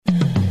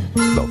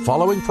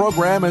following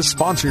program is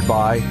sponsored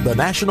by the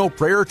National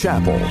Prayer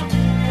Chapel.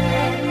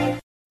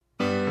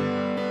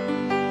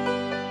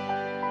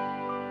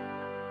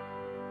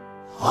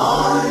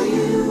 Are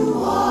you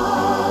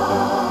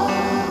washed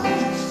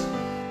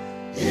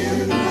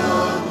in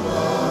the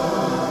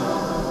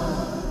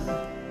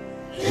blood,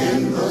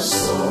 in the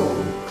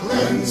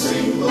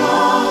soul-cleansing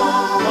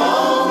blood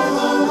of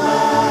the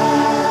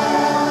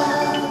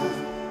Lamb?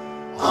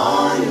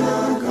 Are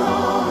your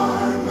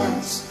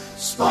garments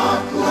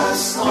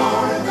spotless?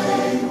 Are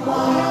they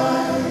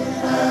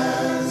white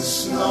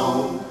as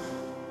snow?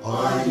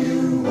 Are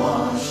you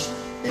washed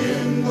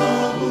in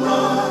the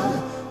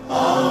blood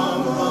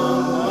of the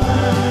Lamb?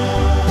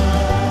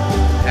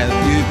 Have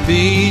you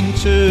been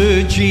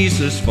to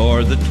Jesus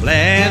for the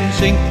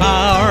cleansing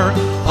power?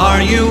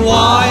 Are you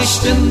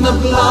washed in the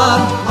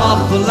blood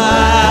of the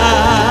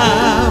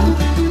Lamb?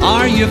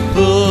 Are you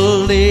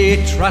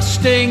fully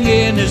trusting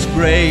in His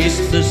grace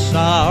this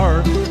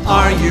hour?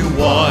 Are you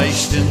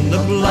washed in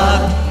the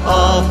blood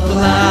of the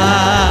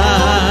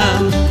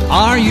Lamb?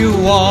 Are you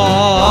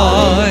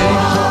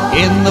washed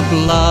in the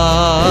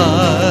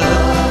blood,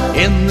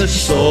 in the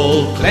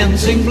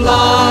soul-cleansing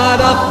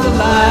blood of the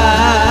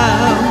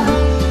Lamb?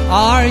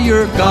 Are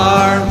your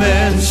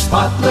garments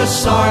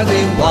spotless? Are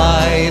they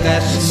white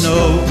as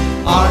snow?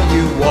 Are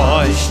you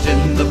washed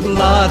in the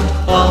blood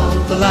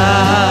of the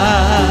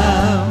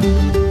Lamb?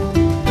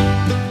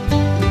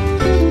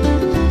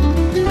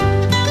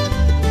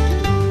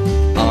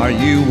 Are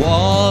you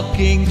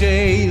walking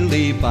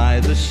daily by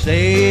the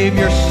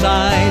Savior's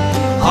side?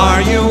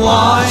 Are you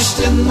washed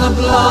in the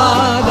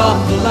blood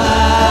of the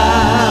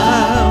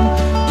Lamb?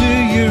 Do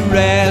you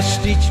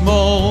rest each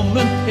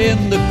moment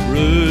in the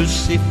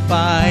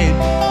crucified?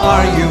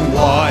 Are you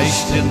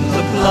washed in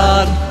the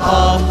blood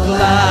of the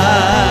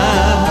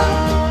Lamb?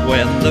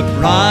 When the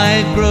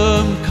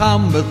bridegroom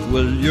cometh,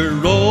 will your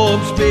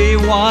robes be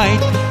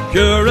white,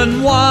 pure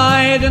and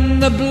white in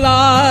the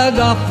blood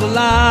of the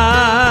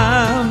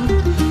Lamb?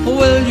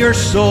 Will your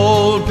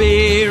soul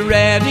be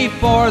ready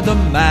for the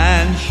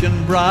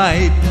mansion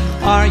bright?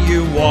 Are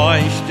you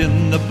washed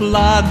in the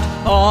blood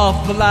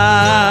of the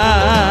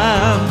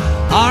Lamb?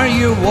 Are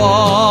you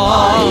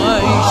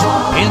washed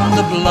in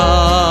the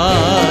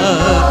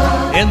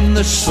blood, in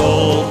the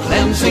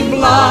soul-cleansing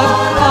blood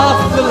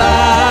of the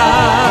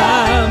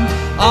Lamb?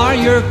 Are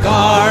your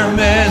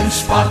garments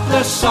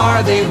spotless?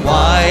 Are they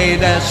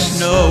white as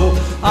snow?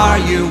 Are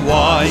you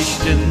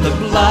washed in the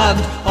blood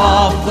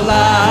of the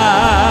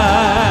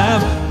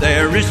Lamb?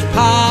 There is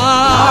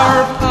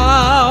power,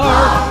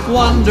 power,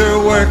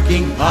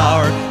 wonder-working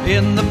power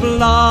in the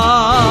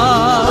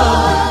blood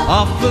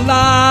of the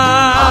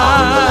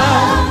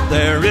Lamb.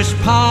 There is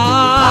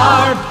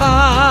power,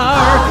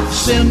 power,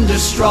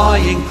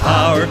 sin-destroying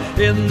power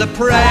in the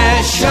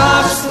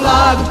precious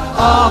blood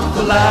of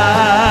the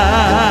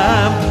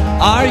Lamb.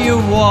 Are you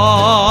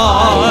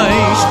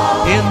washed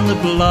in the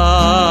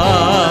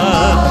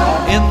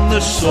blood, in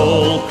the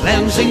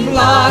soul-cleansing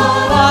blood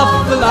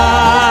of the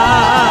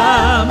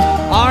Lamb?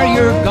 Are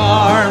your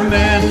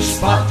garments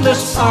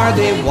spotless? Are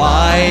they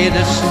white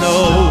as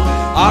snow?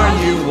 Are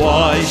you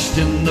washed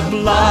in the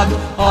blood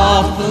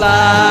of the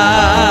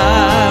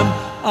Lamb?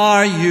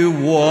 Are you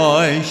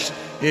washed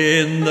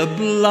in the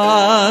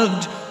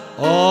blood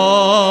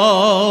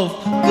of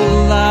the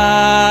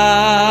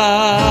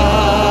Lamb?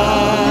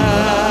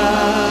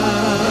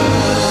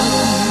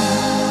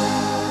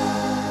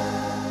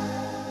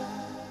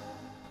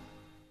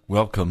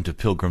 Welcome to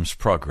Pilgrim's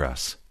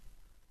Progress.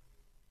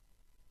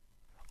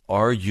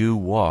 Are you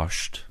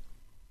washed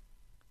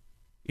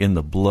in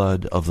the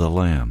blood of the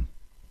Lamb?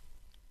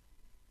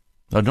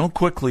 Now, don't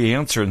quickly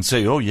answer and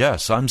say, oh,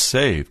 yes, I'm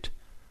saved.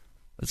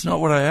 That's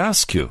not what I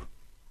ask you.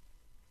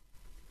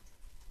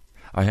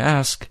 I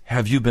ask,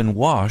 have you been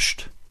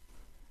washed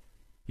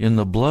in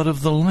the blood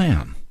of the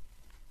Lamb?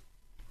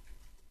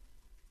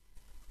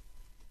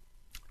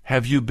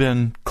 Have you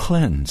been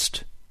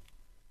cleansed?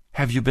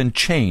 Have you been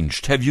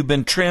changed? Have you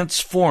been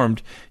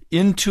transformed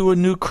into a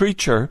new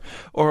creature?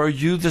 Or are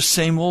you the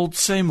same old,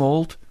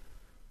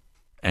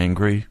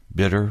 angry,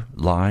 bitter,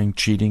 lying,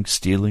 cheating,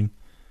 stealing?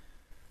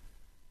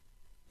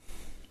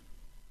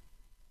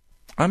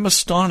 I'm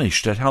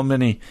astonished at how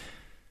many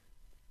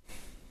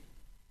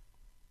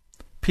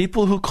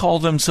people who call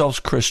themselves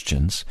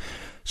Christians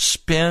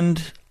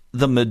spend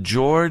the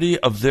majority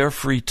of their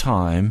free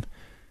time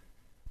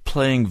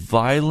playing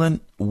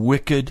violent,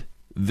 wicked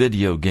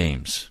video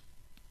games.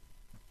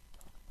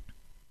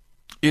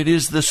 It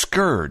is the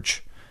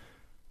scourge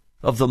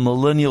of the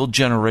millennial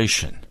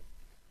generation.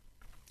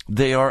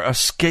 They are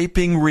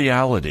escaping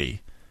reality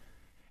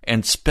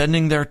and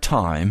spending their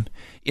time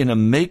in a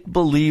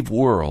make-believe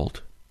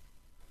world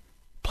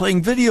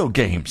playing video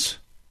games.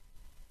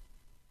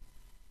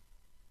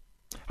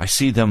 I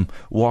see them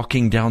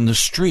walking down the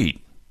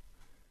street.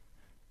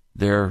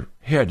 Their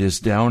head is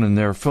down and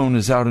their phone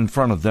is out in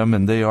front of them,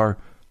 and they are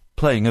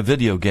playing a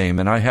video game,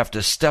 and I have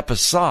to step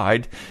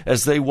aside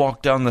as they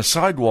walk down the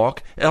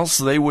sidewalk, else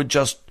they would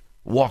just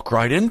walk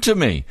right into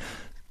me.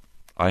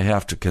 I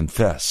have to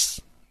confess,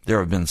 there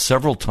have been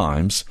several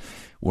times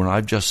when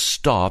I've just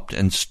stopped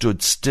and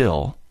stood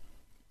still,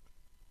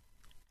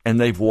 and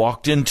they've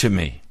walked into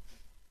me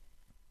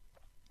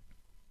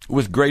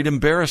with great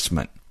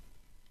embarrassment.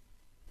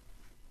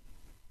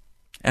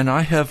 And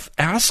I have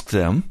asked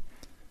them,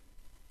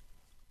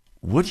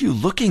 what are you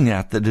looking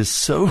at that is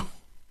so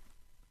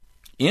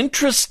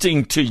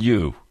interesting to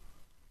you?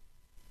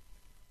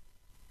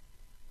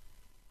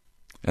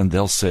 And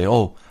they'll say,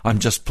 oh, I'm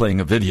just playing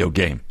a video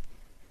game.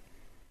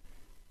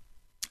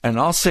 And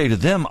I'll say to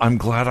them, I'm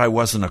glad I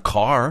wasn't a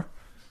car.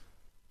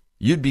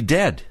 You'd be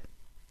dead.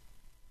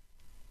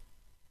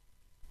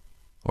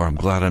 Or I'm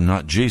glad I'm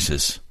not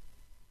Jesus.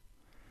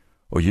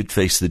 Or you'd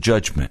face the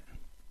judgment.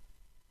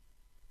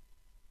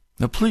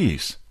 Now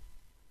please,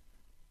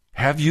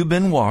 have you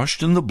been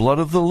washed in the blood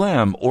of the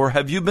Lamb? Or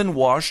have you been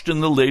washed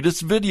in the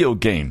latest video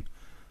game?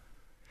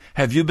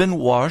 Have you been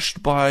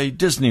washed by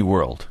Disney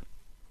World?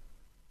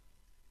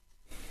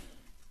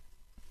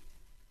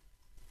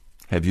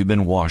 Have you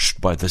been washed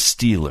by the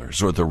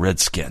Steelers or the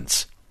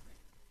Redskins?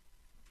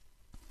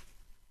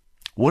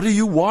 What are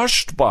you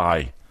washed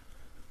by?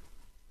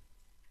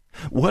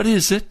 What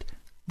is it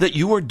that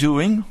you are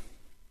doing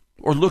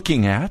or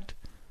looking at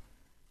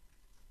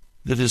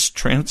that is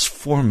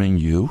transforming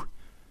you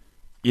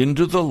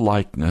into the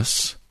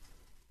likeness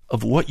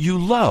of what you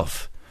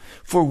love?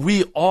 For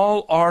we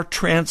all are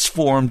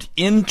transformed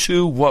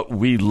into what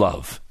we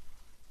love.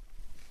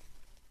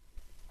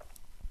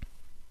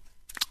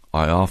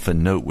 I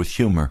often note with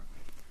humor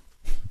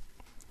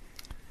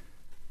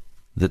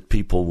that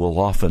people will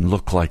often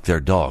look like their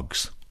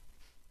dogs.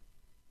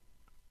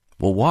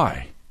 Well,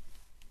 why?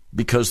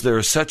 Because there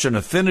is such an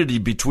affinity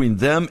between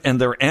them and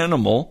their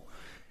animal,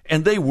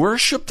 and they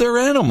worship their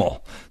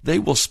animal. They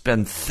will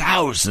spend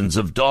thousands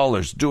of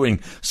dollars doing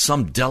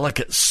some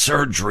delicate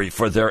surgery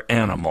for their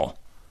animal.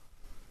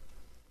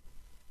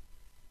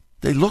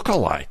 They look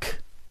alike.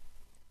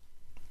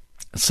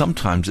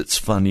 Sometimes it's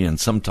funny, and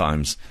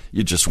sometimes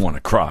you just want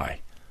to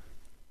cry.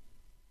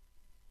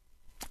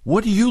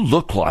 What do you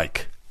look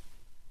like?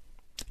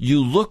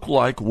 You look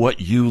like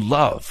what you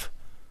love.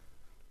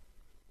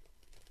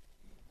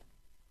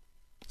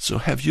 So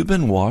have you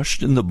been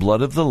washed in the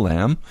blood of the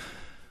Lamb,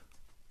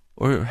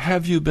 or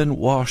have you been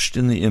washed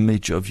in the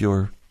image of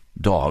your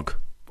dog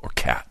or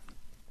cat?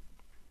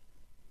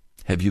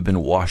 Have you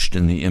been washed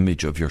in the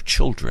image of your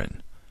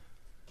children?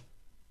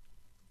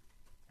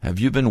 Have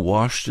you been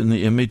washed in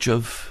the image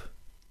of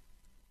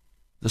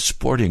the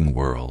sporting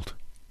world?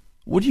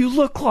 What do you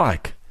look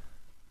like?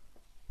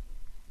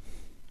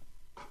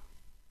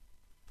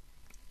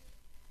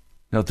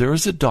 Now, there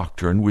is a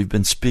doctrine, we've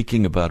been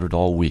speaking about it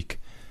all week.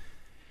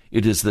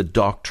 It is the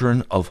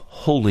doctrine of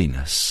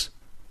holiness.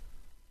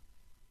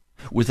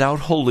 Without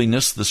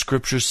holiness, the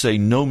Scriptures say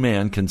no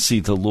man can see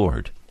the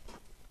Lord.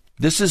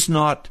 This is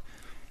not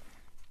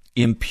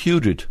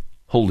imputed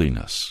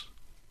holiness.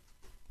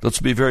 Let's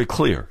be very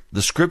clear.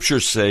 The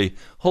Scriptures say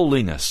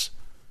holiness,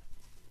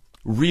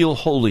 real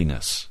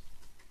holiness.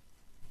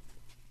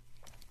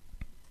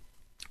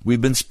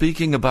 We've been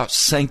speaking about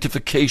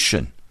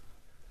sanctification.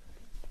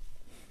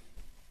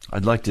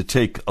 I'd like to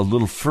take a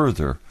little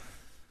further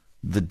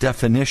the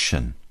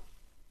definition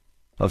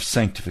of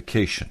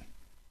sanctification.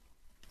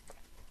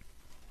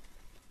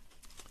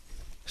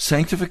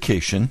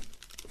 Sanctification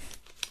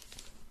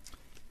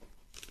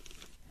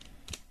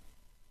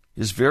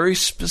is very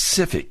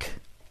specific.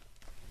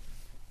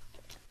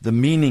 The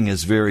meaning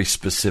is very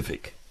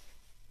specific.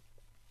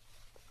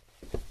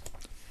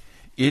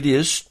 It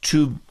is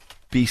to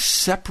be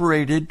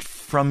separated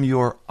from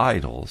your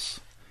idols.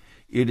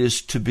 It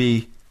is to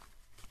be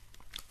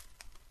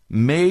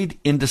made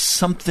into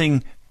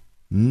something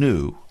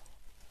new.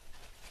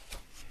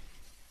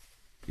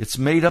 It's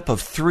made up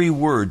of 3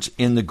 words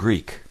in the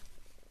Greek.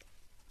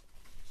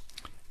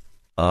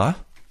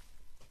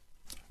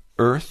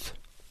 Earth,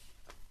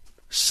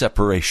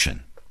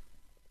 separation.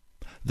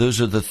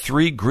 Those are the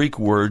 3 Greek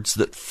words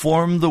that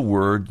form the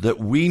word that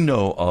we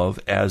know of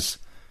as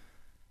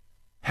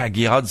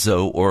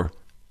hagiadzo, or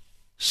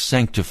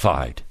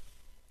sanctified.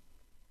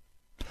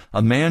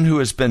 A man who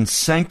has been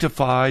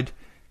sanctified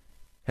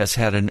has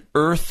had an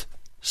earth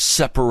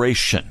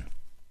separation.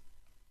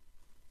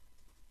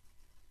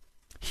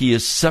 He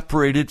is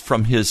separated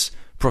from his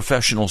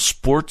professional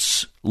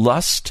sports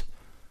lust.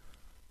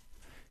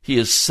 He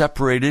is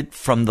separated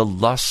from the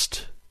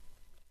lust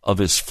of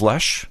his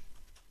flesh,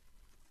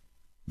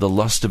 the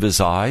lust of his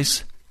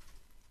eyes.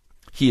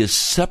 He is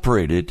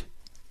separated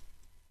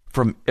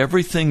from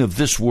everything of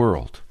this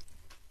world.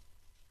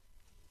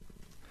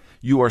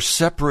 You are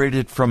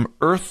separated from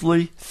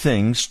earthly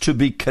things to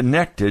be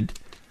connected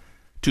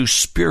to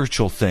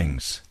spiritual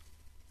things.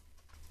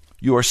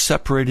 You are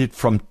separated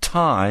from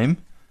time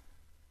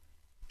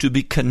to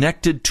be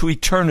connected to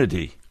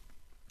eternity.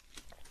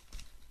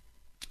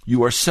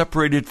 You are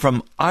separated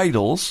from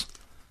idols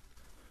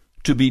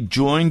to be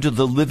joined to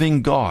the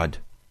living God.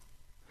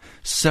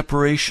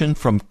 Separation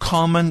from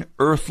common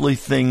earthly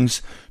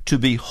things to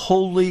be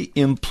wholly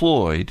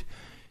employed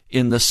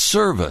in the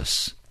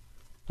service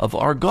of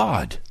our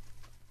God.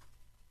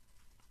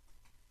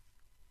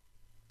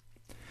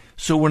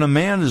 So when a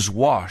man is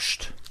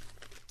washed,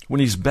 when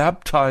he's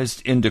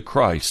baptized into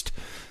Christ,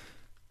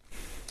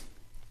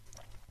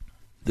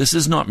 this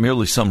is not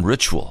merely some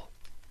ritual.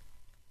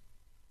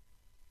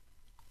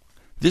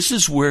 This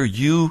is where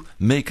you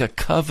make a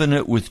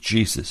covenant with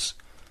Jesus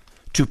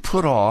to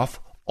put off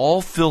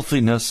all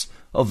filthiness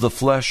of the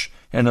flesh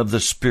and of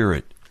the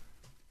spirit.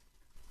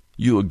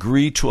 You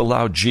agree to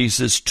allow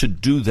Jesus to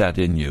do that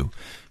in you.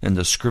 And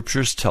the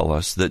scriptures tell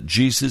us that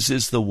Jesus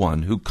is the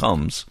one who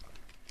comes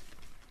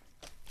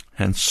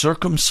and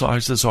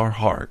circumcises our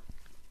heart.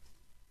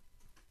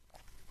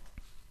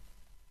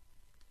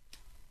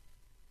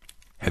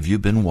 Have you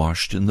been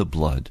washed in the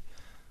blood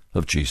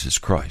of Jesus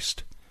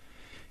Christ?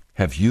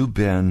 Have you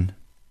been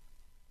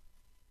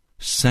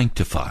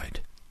sanctified?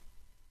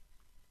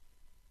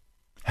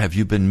 Have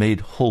you been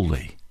made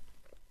holy?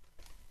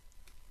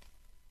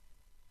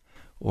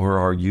 Or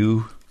are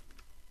you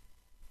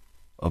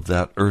of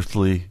that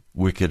earthly,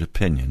 wicked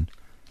opinion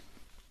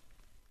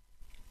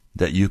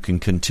that you can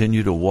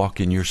continue to walk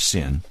in your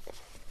sin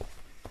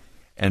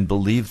and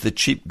believe the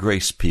cheap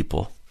grace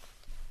people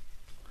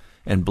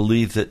and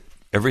believe that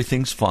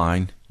everything's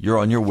fine, you're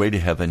on your way to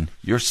heaven,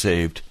 you're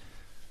saved,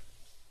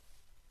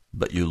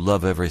 but you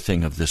love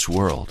everything of this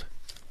world,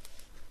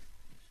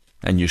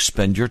 and you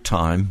spend your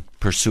time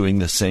pursuing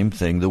the same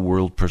thing the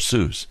world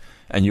pursues,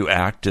 and you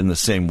act in the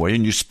same way,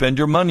 and you spend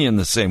your money in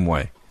the same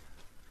way?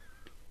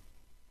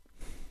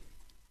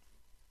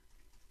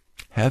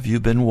 Have you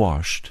been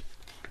washed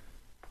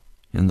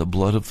in the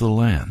blood of the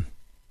Lamb?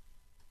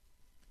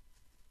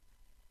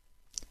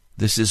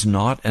 This is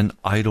not an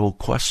idle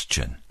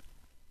question.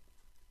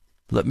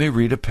 Let me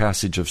read a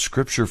passage of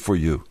Scripture for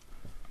you.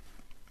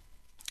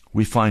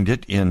 We find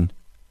it in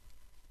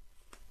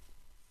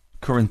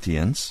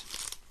Corinthians,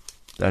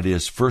 that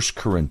is 1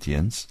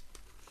 Corinthians,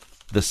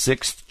 the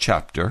 6th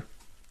chapter.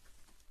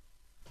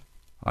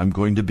 I'm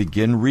going to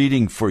begin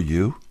reading for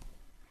you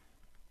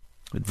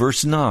at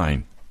verse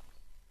 9.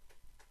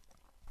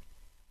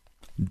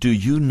 Do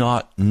you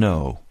not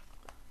know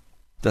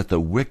that the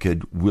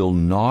wicked will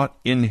not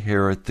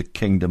inherit the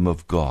kingdom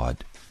of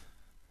God?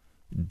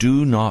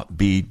 Do not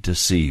be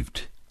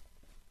deceived.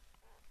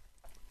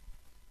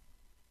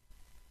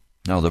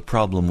 Now, the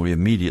problem we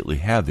immediately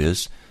have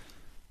is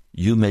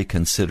you may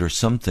consider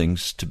some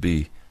things to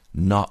be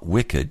not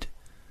wicked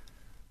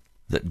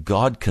that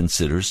God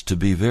considers to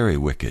be very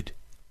wicked.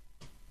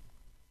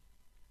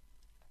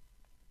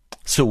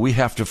 So we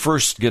have to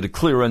first get a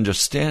clear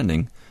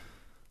understanding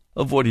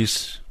of what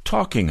he's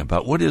talking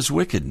about. What is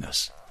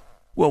wickedness?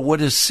 Well,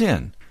 what is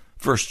sin?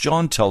 1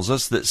 John tells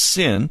us that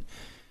sin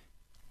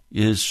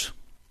is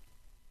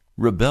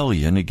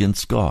rebellion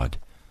against God,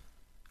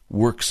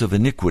 works of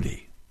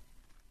iniquity,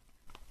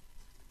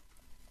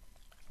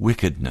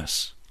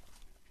 wickedness.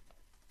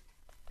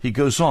 He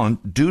goes on,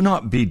 do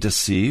not be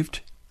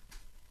deceived.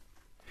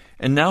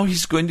 And now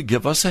he's going to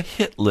give us a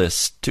hit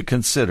list to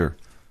consider.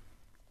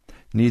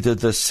 Neither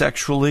the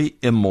sexually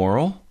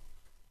immoral,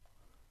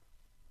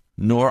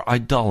 nor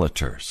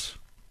idolaters,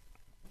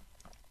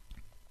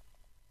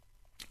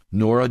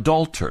 nor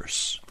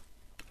adulterers,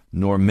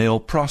 nor male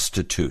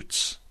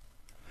prostitutes,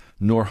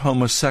 nor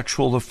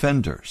homosexual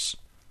offenders,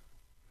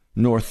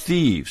 nor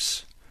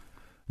thieves,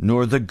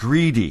 nor the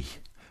greedy,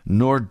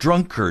 nor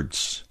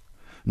drunkards,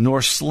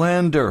 nor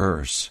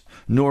slanderers,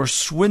 nor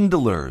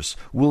swindlers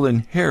will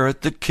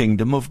inherit the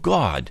kingdom of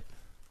God.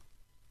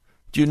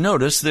 Do you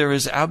notice there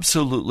is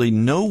absolutely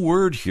no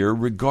word here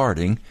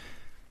regarding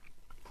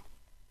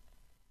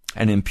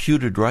an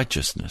imputed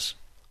righteousness?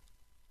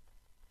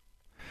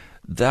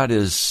 That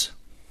is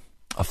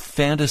a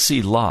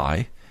fantasy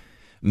lie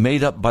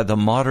made up by the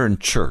modern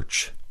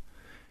church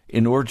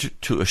in order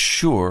to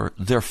assure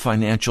their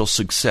financial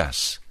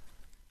success.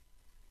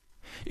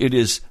 It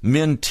is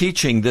men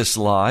teaching this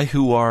lie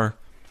who are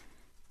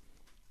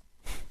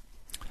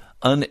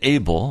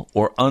unable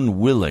or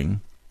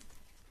unwilling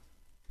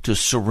to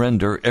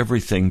surrender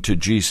everything to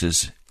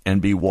Jesus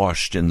and be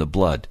washed in the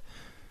blood.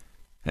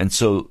 And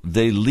so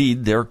they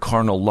lead their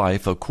carnal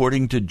life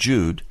according to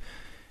Jude,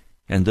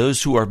 and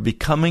those who are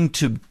becoming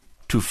to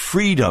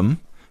freedom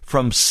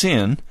from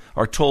sin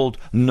are told,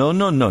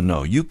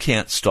 no, you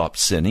can't stop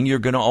sinning. You're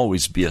going to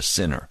always be a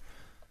sinner.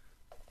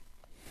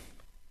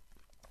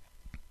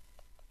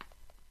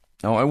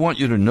 Now, I want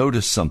you to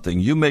notice something.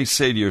 You may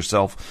say to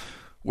yourself,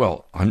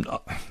 well, I'm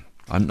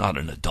not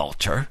an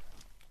adulterer.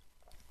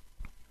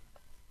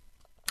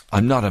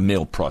 I'm not a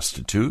male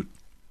prostitute.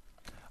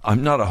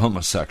 I'm not a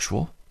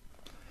homosexual.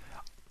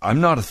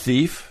 I'm not a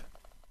thief.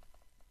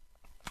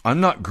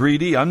 I'm not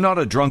greedy. I'm not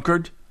a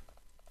drunkard.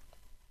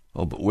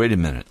 Oh, but wait a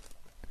minute.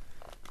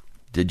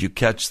 Did you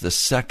catch the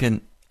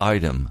second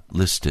item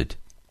listed?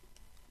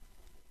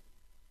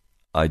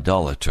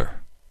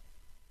 Idolater.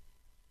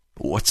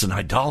 What's an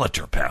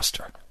idolater,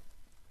 Pastor?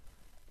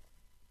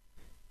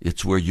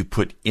 It's where you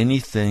put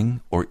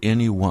anything or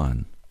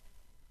anyone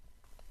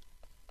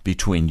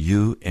between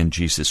you and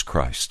Jesus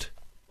Christ.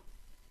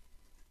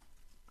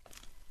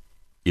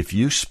 If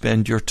you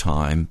spend your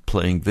time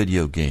playing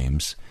video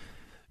games,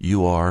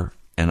 you are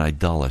an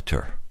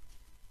idolater.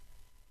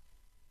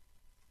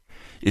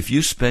 If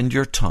you spend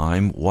your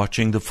time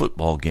watching the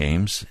football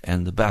games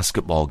and the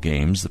basketball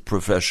games, the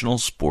professional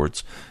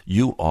sports,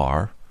 you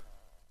are,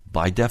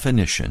 by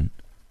definition,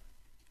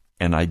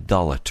 an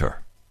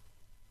idolater.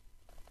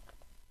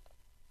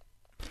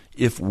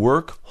 If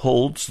work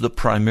holds the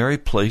primary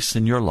place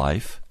in your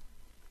life,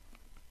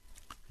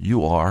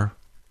 you are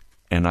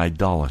an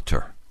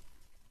idolater.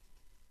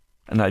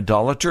 An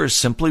idolater is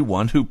simply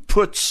one who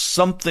puts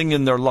something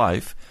in their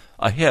life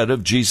ahead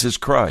of Jesus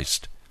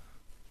Christ.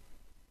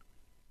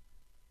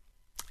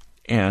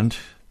 And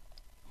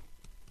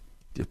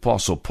the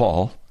Apostle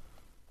Paul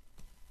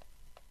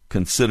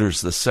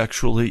considers the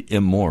sexually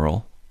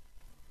immoral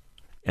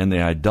and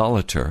the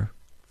idolater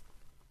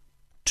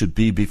to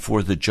be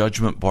before the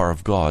judgment bar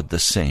of God the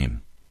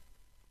same.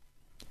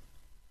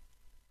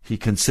 He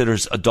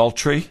considers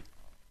adultery,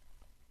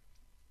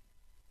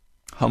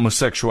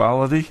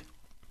 homosexuality,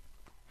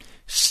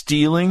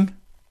 stealing.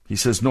 He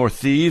says, nor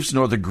thieves,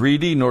 nor the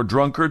greedy, nor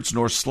drunkards,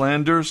 nor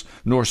slanderers,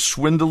 nor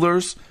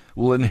swindlers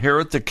will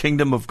inherit the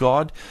kingdom of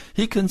God.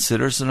 He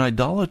considers an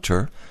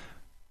idolater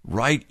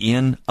right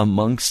in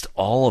amongst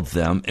all of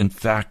them, in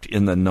fact,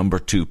 in the number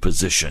 2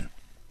 position.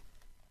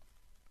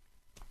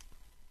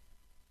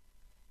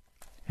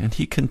 And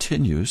he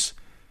continues,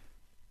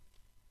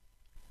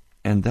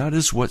 and that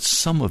is what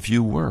some of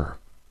you were.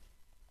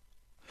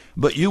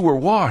 But you were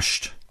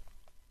washed.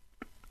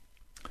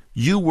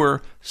 You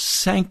were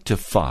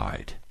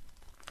sanctified.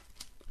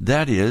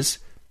 That is,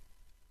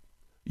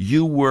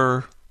 you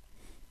were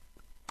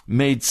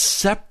made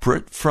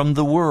separate from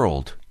the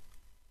world.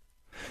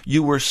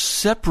 You were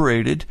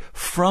separated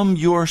from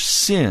your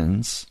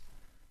sins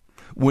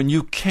when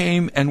you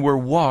came and were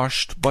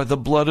washed by the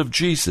blood of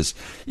Jesus.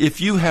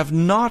 If you have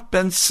not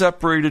been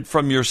separated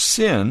from your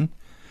sin,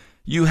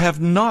 you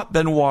have not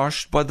been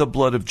washed by the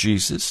blood of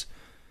Jesus.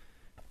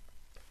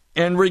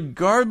 And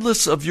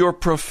regardless of your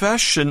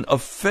profession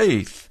of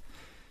faith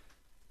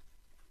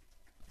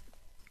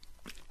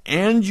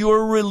and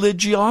your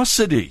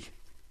religiosity,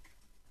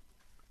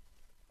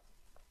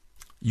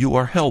 you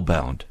are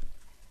hellbound.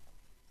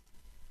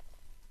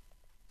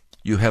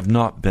 You have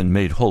not been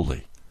made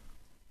holy.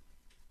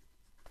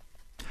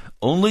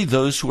 Only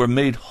those who are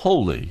made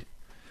holy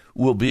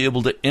will be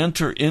able to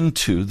enter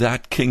into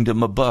that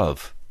kingdom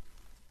above.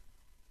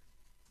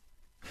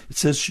 It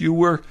says you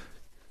were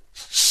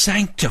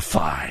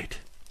sanctified.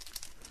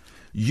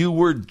 You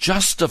were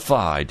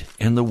justified.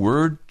 And the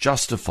word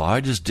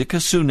justified is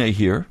dikasune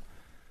here.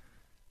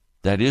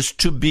 That is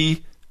to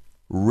be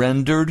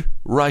rendered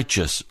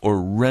righteous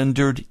or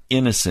rendered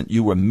innocent.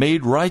 You were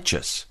made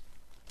righteous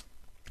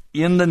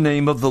in the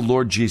name of the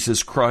Lord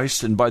Jesus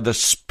Christ and by the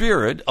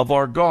Spirit of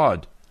our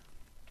God.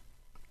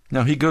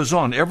 Now he goes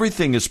on,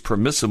 everything is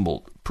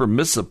permissible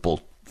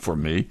for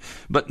me,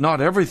 but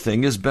not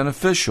everything is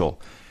beneficial.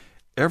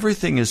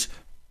 Everything is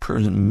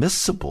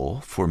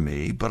permissible for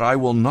me, but I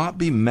will not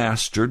be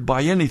mastered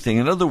by anything.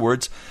 In other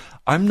words,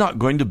 I'm not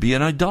going to be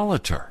an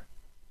idolater.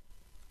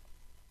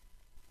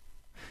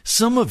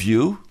 Some of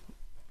you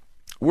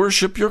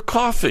worship your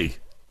coffee.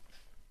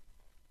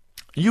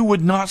 You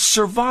would not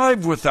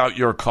survive without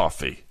your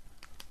coffee.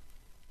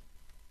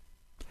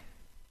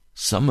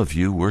 Some of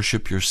you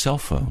worship your cell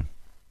phone.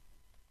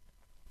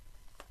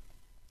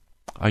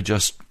 I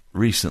just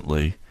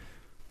recently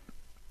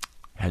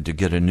had to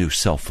get a new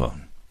cell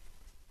phone.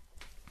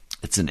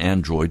 It's an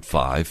Android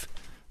 5,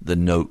 the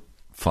Note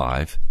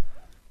 5.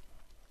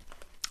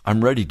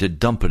 I'm ready to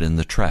dump it in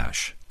the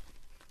trash.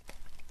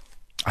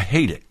 I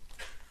hate it.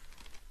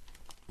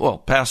 Well,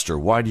 Pastor,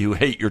 why do you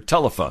hate your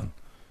telephone?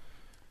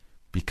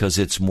 Because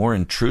it's more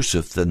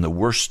intrusive than the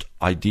worst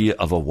idea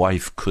of a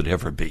wife could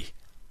ever be.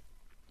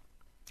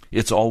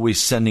 It's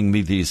always sending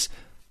me these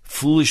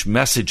foolish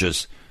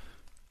messages.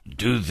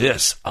 Do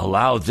this,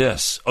 allow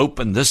this,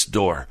 open this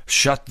door,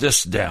 shut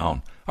this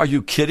down. Are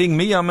you kidding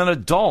me? I'm an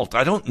adult.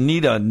 I don't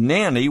need a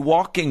nanny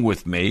walking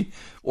with me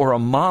or a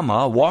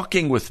mama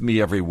walking with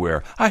me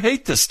everywhere. I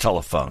hate this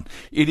telephone.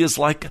 It is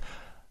like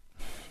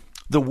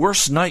the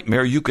worst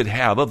nightmare you could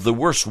have of the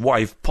worst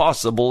wife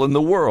possible in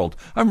the world.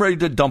 I'm ready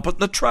to dump it in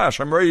the trash.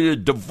 I'm ready to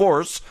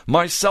divorce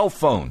my cell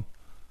phone.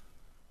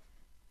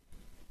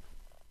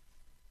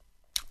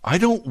 I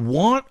don't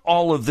want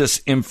all of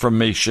this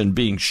information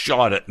being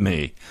shot at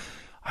me.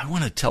 I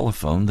want a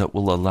telephone that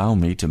will allow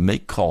me to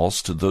make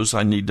calls to those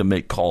I need to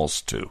make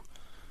calls to.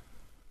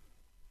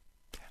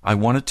 I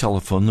want a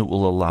telephone that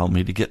will allow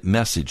me to get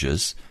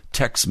messages,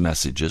 text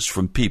messages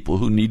from people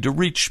who need to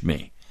reach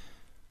me.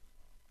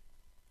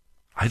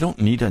 I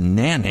don't need a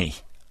nanny.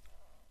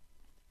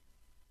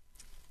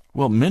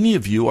 Well, many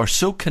of you are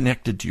so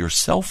connected to your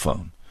cell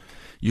phone.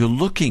 You're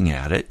looking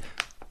at it.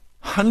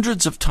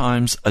 Hundreds of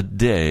times a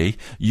day,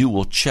 you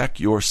will check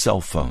your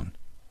cell phone.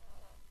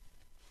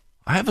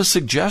 I have a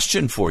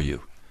suggestion for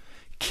you.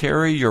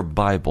 Carry your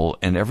Bible,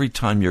 and every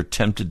time you're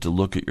tempted to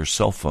look at your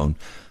cell phone,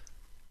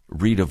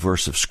 read a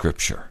verse of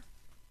Scripture.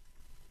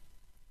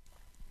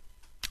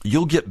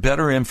 You'll get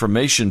better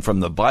information from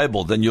the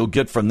Bible than you'll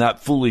get from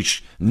that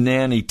foolish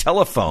nanny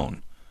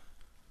telephone.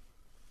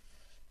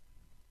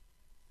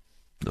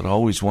 that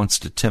always wants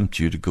to tempt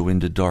you to go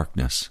into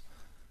darkness.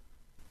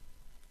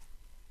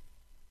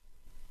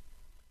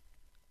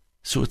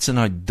 So it's an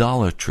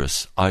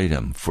idolatrous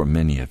item for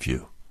many of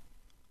you,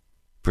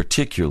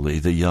 particularly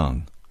the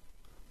young.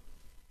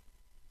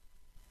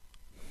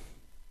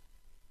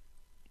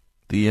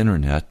 The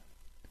internet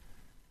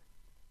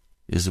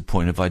is a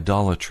point of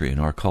idolatry in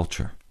our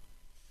culture.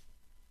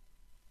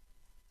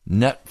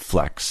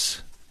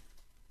 Netflix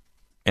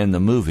and the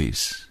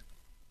movies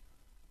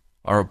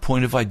are a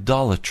point of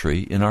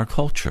idolatry in our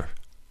culture.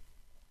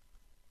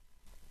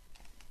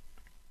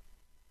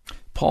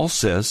 Paul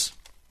says,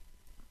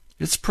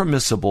 it's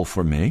permissible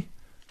for me.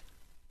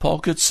 Paul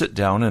could sit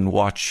down and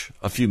watch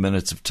a few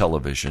minutes of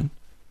television.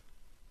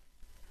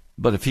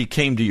 But if he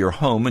came to your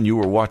home and you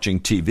were watching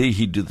TV,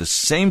 he'd do the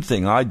same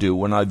thing I do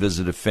when I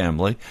visit a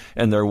family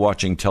and they're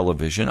watching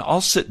television.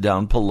 I'll sit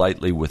down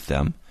politely with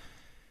them.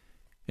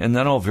 And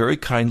then I'll very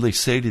kindly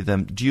say to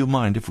them, do you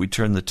mind if we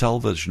turn the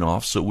television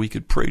off so we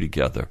could pray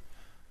together?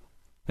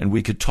 And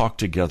we could talk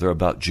together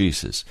about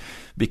Jesus.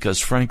 Because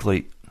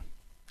frankly,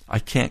 I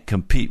can't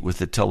compete with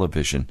the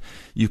television.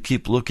 You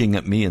keep looking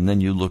at me and then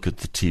you look at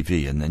the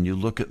TV and then you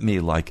look at me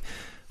like,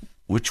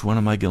 which one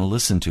am I going to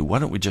listen to? Why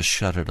don't we just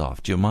shut it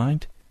off? Do you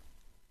mind?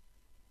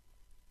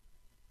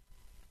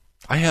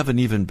 I have an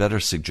even better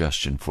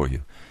suggestion for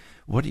you.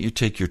 Why don't you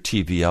take your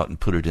TV out and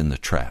put it in the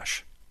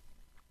trash?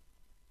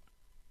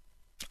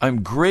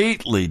 I'm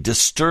greatly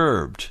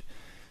disturbed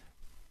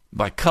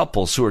by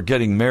couples who are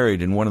getting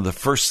married and one of the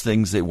first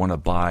things they want to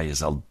buy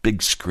is a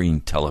big screen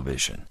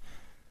television.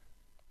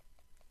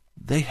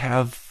 They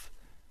have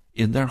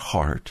in their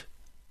heart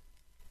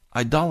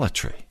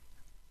idolatry.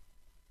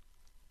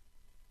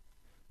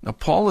 Now,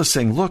 Paul is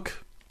saying,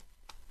 look,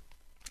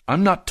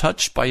 I'm not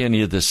touched by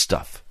any of this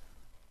stuff.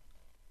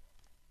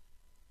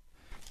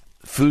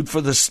 Food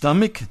for the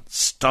stomach,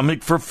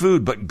 stomach for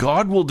food, but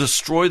God will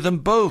destroy them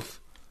both.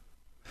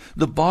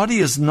 The body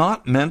is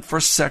not meant for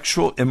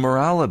sexual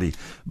immorality,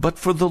 but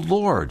for the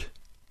Lord,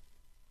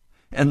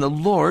 and the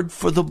Lord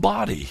for the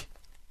body.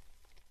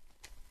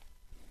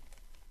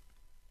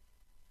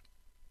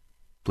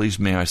 Please,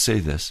 may I say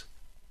this?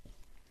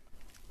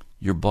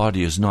 Your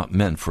body is not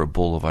meant for a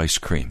bowl of ice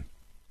cream.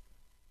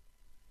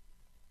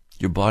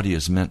 Your body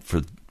is meant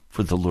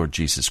for the Lord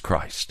Jesus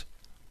Christ.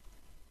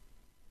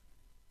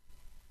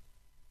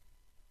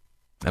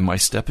 Am I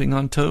stepping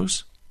on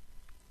toes?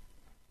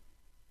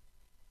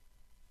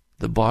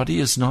 The body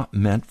is not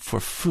meant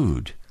for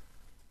food.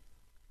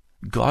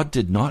 God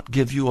did not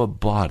give you a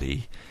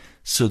body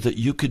so that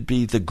you could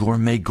be the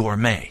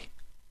gourmet.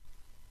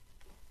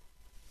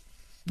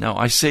 Now,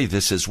 I say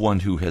this as one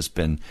who has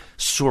been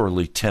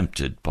sorely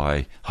tempted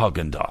by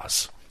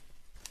Haagen-Dazs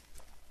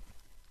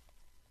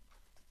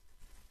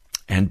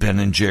and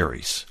Ben &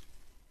 Jerry's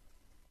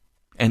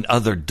and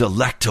other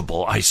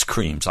delectable ice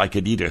creams. I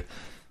could eat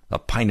a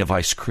pint of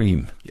ice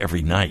cream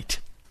every night.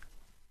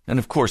 And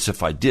of course,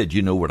 if I did,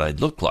 you know what I'd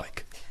look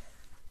like.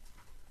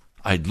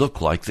 I'd look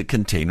like the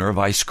container of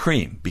ice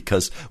cream,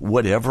 because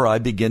whatever I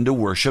begin to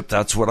worship,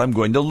 that's what I'm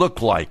going to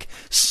look like.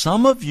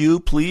 Some of you,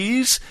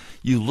 please,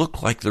 you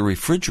look like the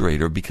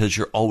refrigerator because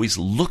you're always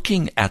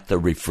looking at the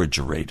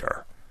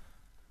refrigerator.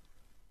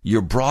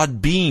 You're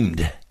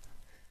broad-beamed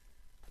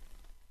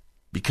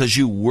because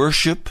you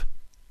worship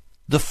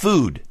the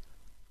food.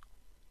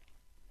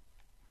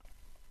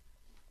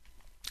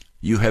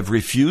 You have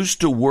refused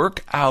to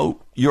work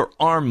out your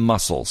arm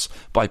muscles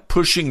by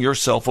pushing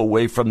yourself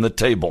away from the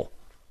table.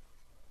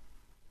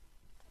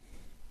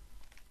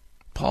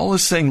 Paul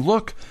is saying,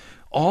 look,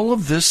 all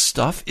of this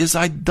stuff is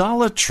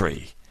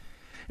idolatry.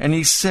 And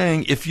he's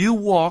saying, if you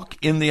walk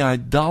in the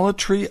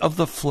idolatry of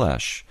the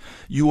flesh,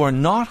 you are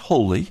not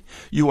holy,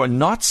 you are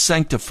not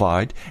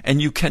sanctified,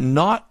 and you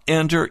cannot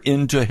enter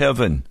into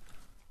heaven.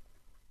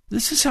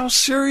 This is how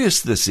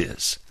serious this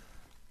is.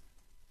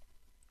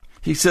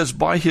 He says,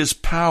 by his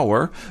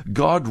power,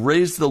 God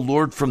raised the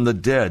Lord from the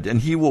dead,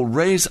 and he will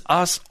raise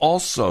us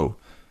also.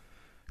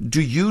 Do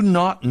you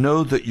not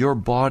know that your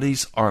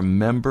bodies are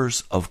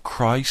members of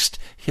Christ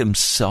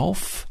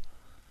himself?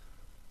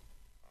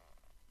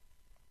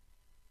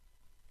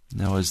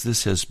 Now, as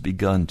this has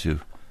begun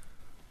to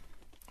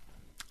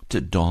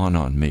dawn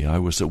on me, I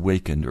was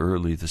awakened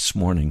early this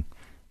morning.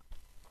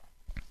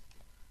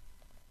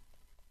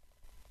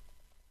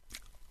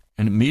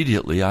 And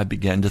immediately I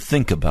began to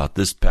think about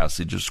this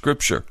passage of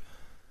Scripture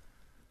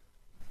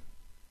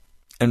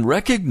and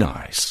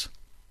recognize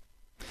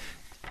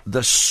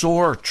the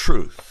sore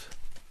truth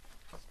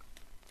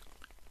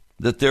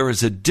that there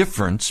is a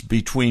difference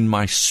between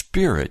my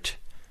spirit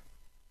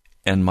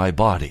and my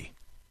body.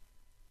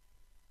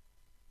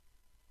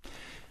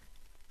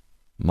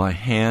 My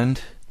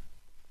hand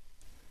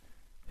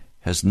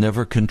has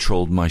never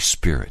controlled my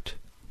spirit.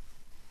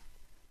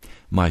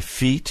 My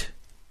feet,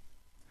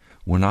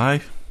 when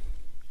I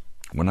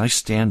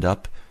stand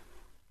up,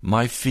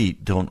 my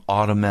feet don't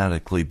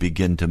automatically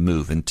begin to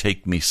move and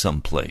take me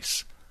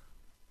someplace.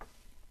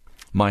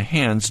 My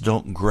hands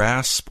don't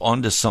grasp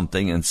onto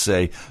something and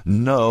say,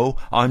 no,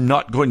 I'm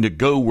not going to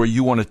go where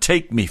you want to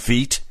take me,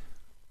 feet.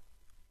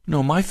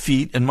 No, my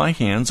feet and my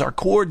hands are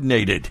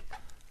coordinated.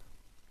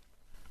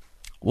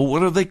 Well,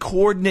 what are they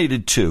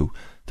coordinated to?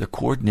 They're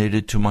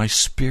coordinated to my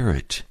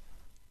spirit.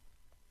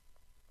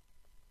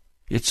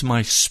 It's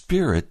my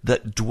spirit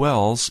that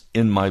dwells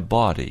in my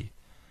body,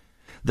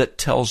 that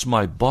tells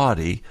my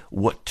body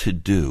what to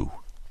do.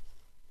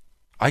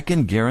 I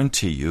can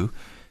guarantee you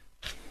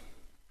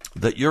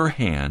that your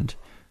hand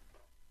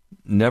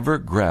never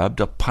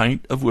grabbed a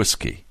pint of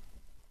whiskey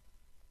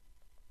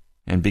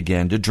and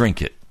began to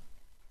drink it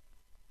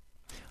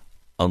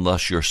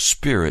unless your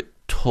spirit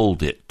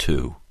told it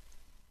to.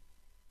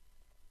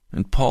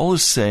 And Paul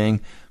is saying,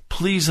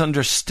 please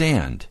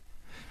understand,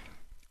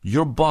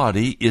 your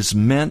body is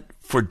meant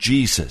for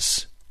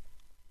Jesus.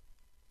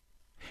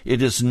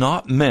 It is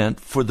not meant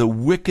for the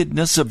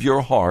wickedness of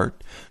your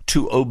heart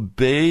to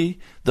obey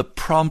the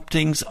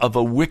promptings of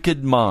a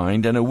wicked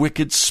mind and a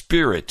wicked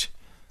spirit.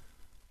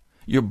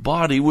 Your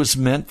body was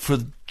meant for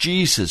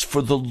Jesus,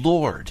 for the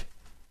Lord.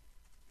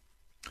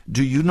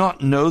 Do you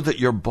not know that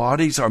your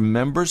bodies are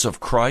members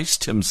of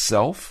Christ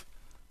himself?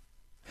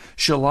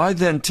 Shall I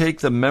then take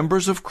the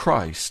members of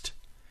Christ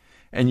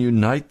and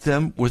unite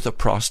them with a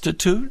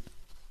prostitute?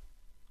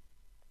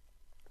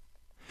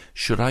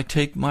 Should I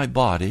take my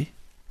body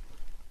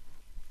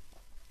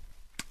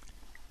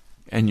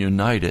and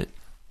unite it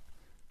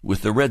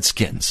with the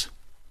Redskins?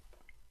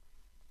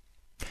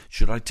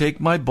 Should I take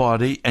my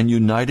body and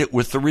unite it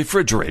with the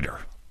refrigerator?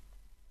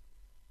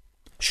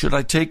 Should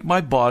I take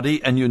my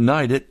body and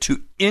unite it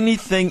to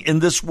anything in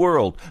this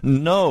world?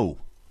 No.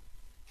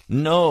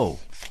 No.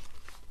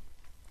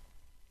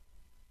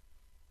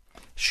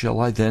 Shall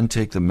I then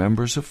take the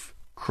members of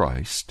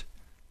Christ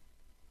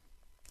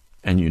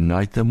and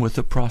unite them with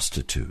a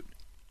prostitute?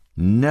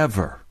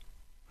 Never.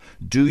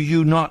 Do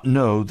you not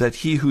know that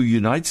he who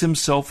unites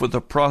himself with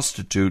a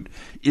prostitute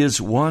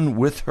is one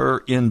with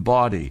her in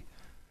body?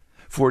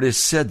 For it is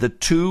said the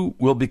two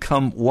will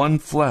become one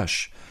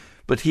flesh.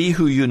 But he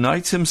who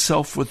unites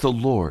himself with the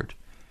Lord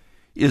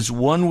is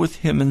one with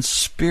him in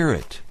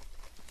spirit.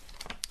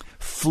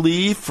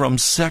 Flee from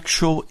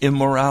sexual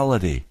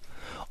immorality.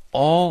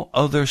 All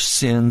other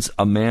sins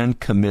a man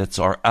commits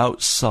are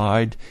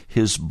outside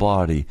his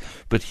body,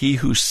 but he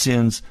who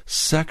sins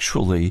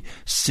sexually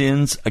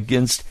sins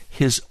against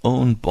his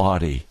own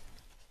body.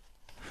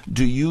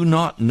 Do you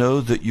not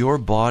know that your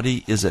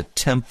body is a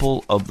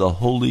temple of the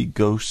Holy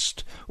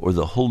Ghost or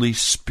the Holy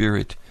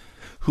Spirit,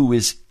 who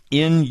is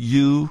in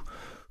you,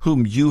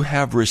 whom you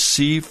have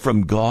received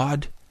from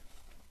God?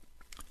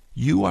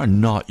 You are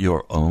not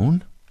your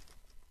own.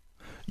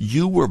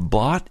 You were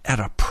bought at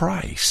a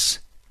price.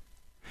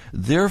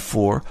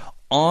 Therefore,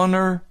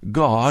 honor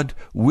God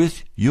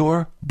with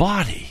your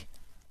body.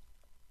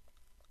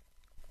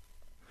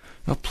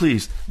 Now,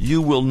 please,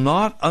 you will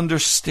not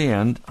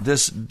understand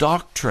this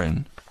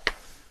doctrine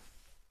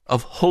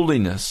of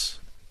holiness,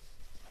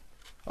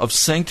 of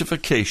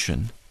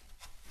sanctification,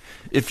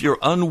 if you're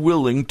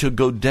unwilling to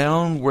go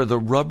down where the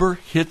rubber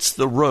hits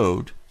the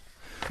road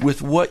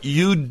with what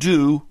you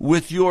do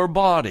with your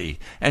body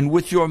and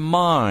with your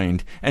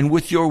mind and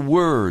with your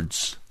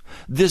words.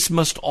 This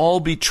must all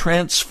be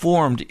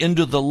transformed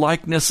into the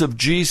likeness of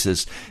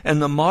Jesus.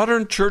 And the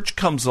modern church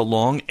comes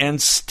along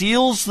and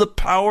steals the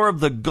power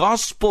of the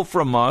gospel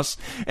from us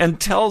and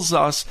tells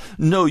us,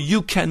 no,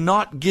 you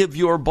cannot give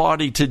your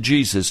body to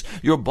Jesus.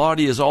 Your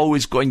body is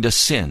always going to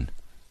sin.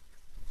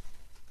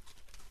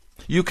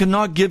 You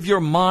cannot give your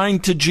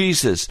mind to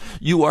Jesus.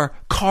 You are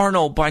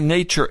carnal by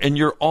nature, and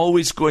you're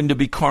always going to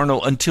be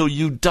carnal until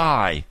you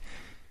die.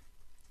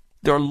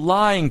 They're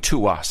lying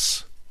to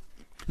us.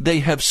 They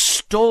have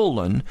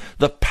stolen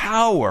the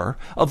power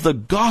of the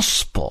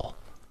gospel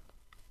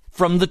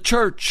from the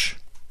church.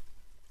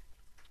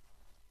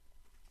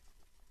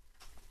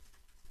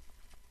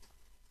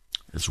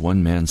 As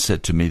one man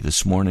said to me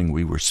this morning,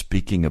 we were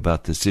speaking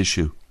about this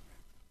issue.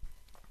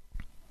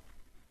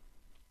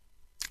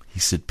 He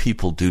said,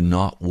 people do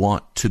not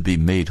want to be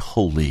made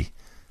holy.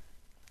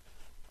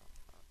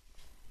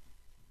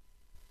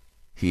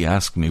 He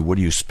asked me, what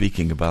are you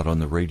speaking about on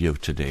the radio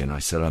today? And I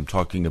said, I'm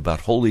talking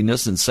about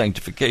holiness and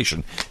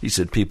sanctification. He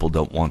said, people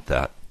don't want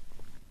that.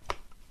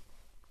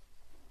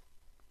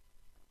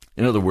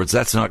 In other words,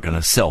 that's not going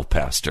to sell,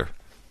 Pastor.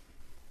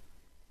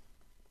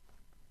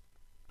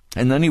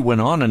 And then he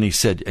went on and he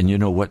said, and you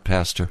know what,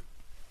 Pastor?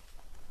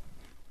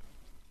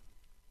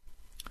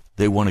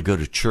 They want to go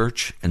to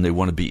church and they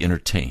want to be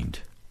entertained.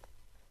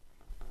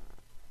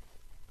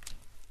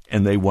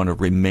 And they want to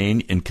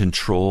remain in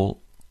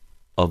control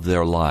of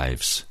their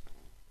lives.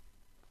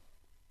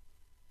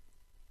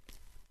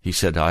 He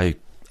said,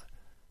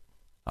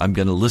 I'm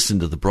going to listen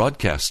to the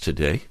broadcast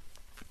today.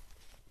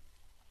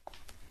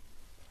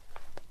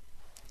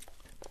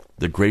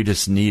 The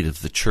greatest need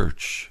of the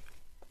church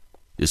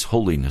is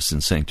holiness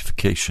and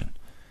sanctification.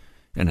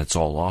 And it's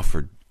all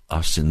offered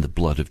us in the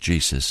blood of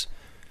Jesus.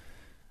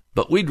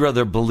 But we'd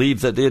rather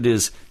believe that it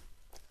is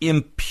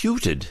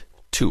imputed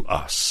to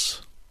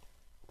us,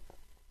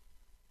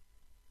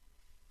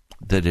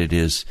 that it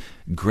is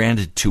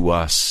granted to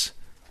us,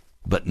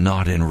 but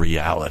not in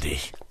reality.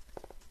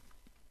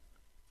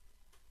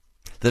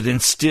 that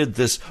instead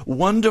this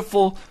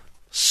wonderful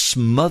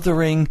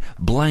smothering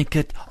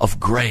blanket of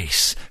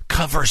grace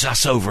covers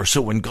us over,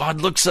 so when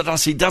God looks at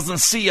us, he doesn't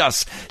see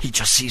us, he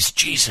just sees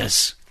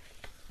Jesus.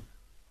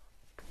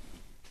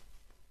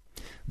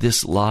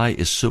 This lie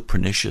is so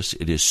pernicious,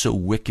 it is so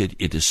wicked,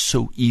 it is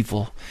so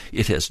evil,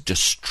 it has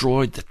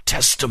destroyed the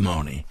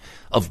testimony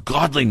of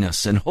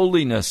godliness and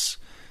holiness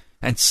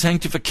and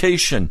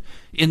sanctification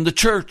in the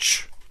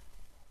church.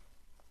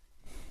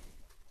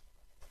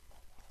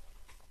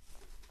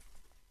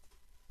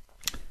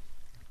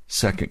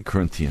 Second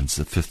Corinthians,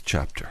 the 5th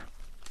chapter,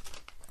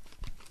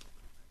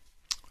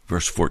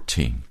 verse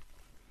 14.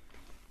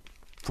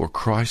 For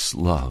Christ's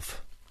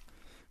love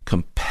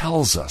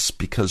compels us,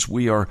 because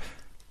we are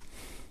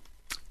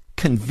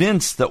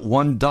convinced that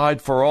one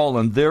died for all,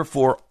 and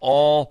therefore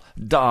all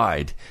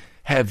died.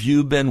 Have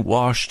you been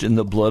washed in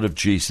the blood of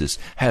Jesus?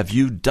 Have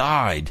you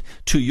died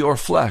to your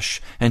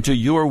flesh and to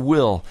your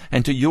will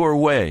and to your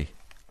way?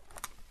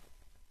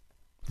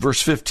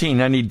 Verse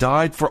 15, and he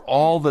died for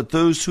all, that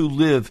those who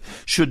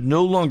live should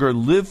no longer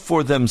live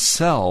for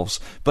themselves,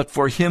 but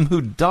for him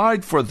who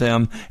died for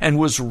them and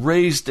was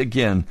raised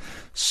again.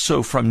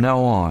 So from now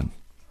on,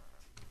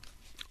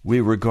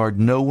 we regard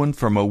no one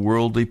from a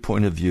worldly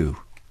point of view.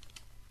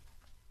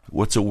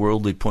 What's a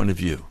worldly point of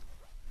view?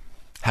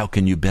 How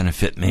can you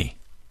benefit me?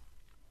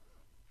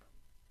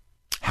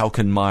 How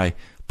can my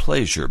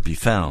pleasure be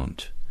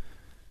found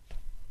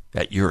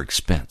at your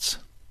expense?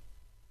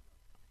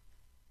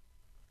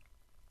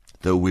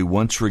 Though we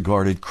once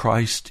regarded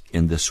Christ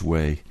in this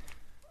way,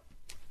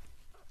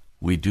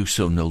 we do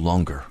so no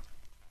longer.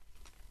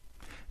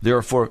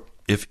 Therefore,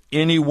 if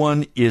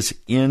anyone is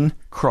in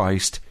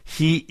Christ,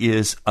 he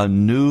is a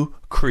new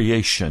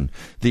creation.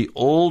 The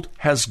old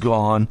has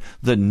gone,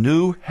 the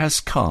new has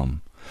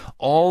come.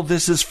 All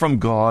this is from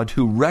God,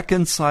 who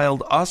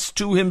reconciled us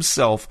to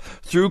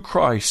himself through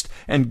Christ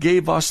and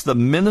gave us the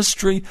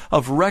ministry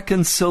of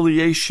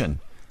reconciliation.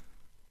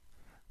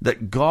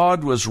 That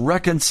God was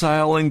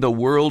reconciling the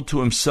world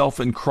to himself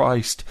in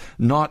Christ,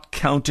 not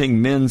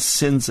counting men's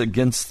sins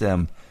against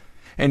them.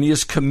 And he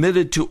has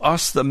committed to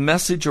us the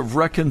message of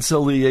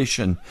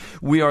reconciliation.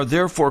 We are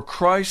therefore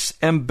Christ's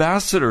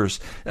ambassadors,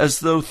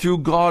 as though through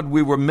God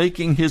we were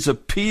making his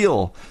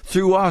appeal.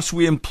 Through us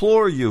we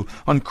implore you,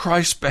 on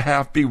Christ's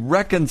behalf, be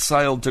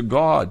reconciled to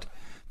God.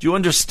 Do you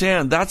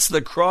understand? That's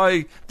the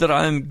cry that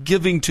I am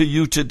giving to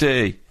you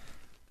today.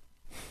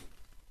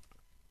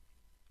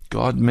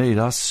 God made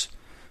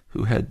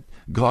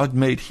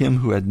him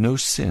who had no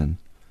sin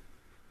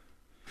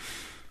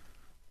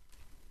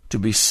to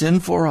be sin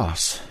for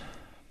us.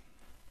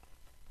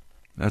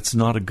 That's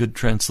not a good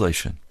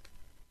translation.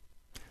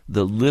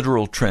 The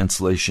literal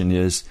translation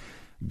is,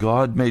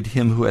 God made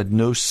him who had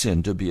no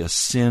sin to be a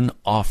sin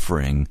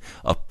offering,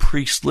 a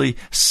priestly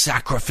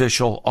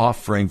sacrificial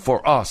offering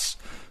for us,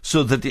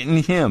 so that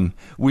in him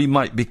we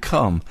might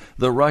become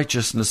the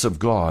righteousness of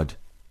God.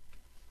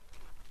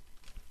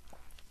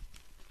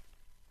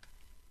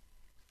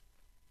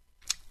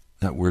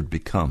 That word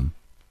become,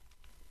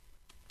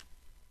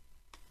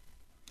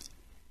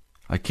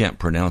 I can't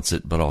pronounce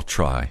it, but I'll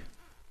try.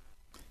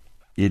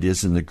 It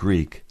is in the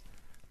Greek,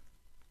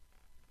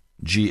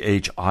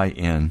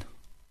 Ghinnomahee,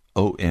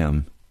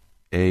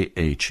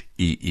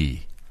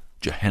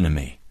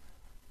 Gehenemy.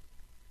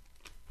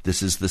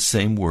 This is the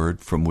same word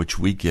from which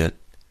we get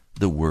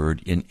the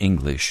word in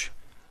English,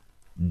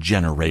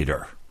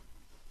 generator.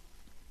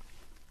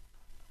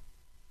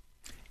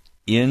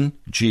 In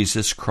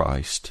Jesus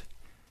Christ,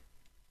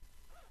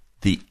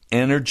 the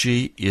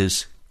energy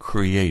is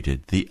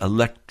created, the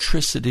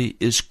electricity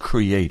is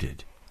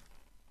created,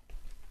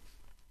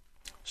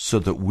 so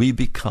that we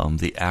become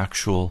the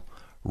actual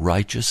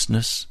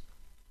righteousness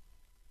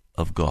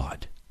of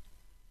God.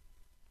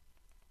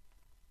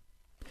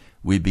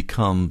 We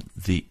become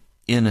the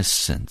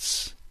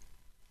innocence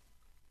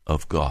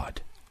of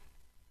God.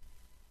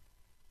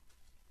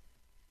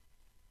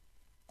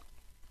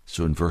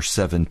 So in verse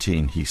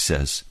 17 he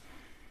says,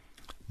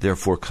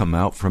 therefore come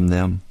out from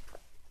them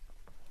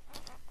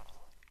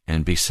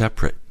and be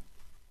separate.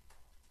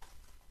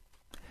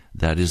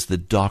 That is the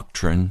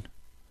doctrine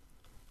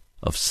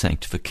of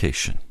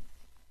sanctification.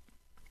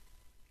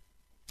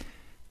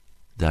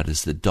 That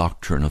is the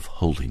doctrine of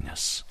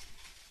holiness.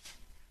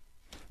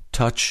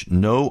 Touch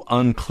no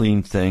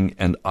unclean thing,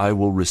 and I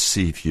will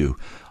receive you.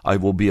 I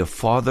will be a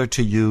father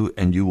to you,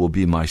 and you will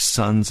be my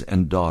sons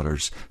and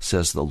daughters,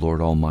 says the Lord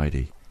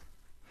Almighty.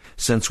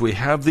 Since we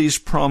have these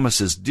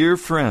promises, dear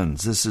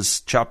friends, this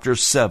is chapter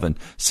 7,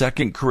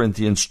 2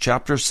 Corinthians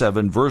chapter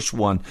 7, verse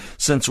 1.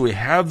 Since we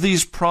have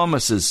these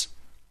promises,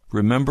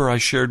 remember I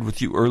shared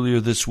with you earlier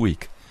this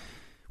week,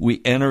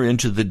 we enter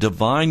into the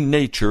divine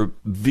nature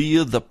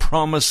via the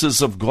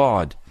promises of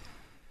God.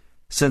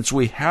 Since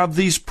we have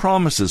these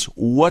promises,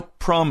 what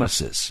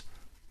promises?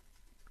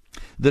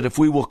 That if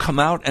we will come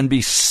out and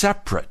be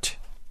separate,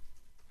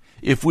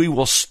 if we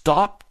will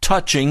stop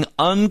touching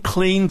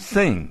unclean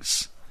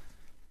things,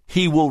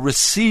 he will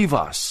receive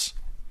us,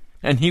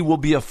 and he will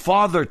be a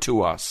father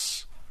to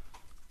us.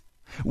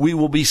 We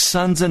will be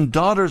sons and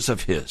daughters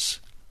of his.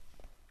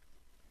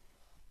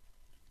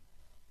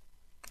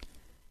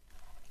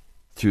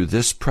 through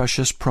this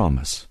precious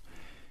promise,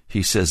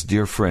 he says,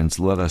 dear friends,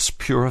 let us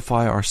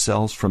purify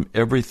ourselves from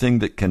everything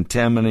that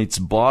contaminates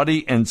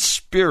body and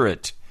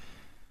spirit,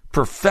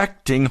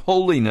 perfecting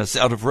holiness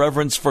out of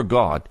reverence for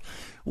God.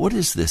 What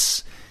is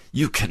this?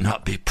 You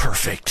cannot be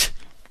perfect.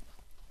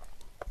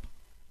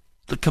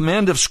 The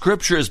command of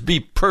Scripture is be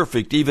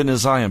perfect even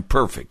as I am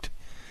perfect.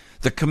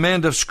 The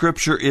command of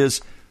Scripture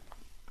is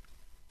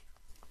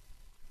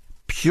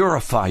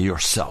purify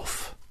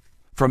yourself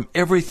from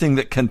everything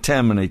that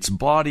contaminates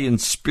body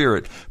and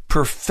spirit,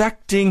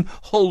 perfecting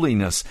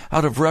holiness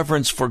out of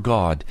reverence for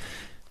God.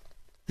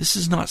 This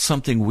is not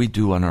something we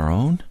do on our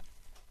own.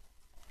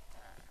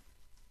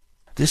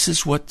 This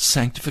is what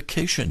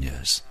sanctification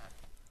is.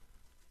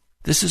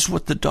 This is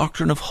what the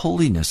doctrine of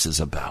holiness is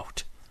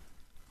about.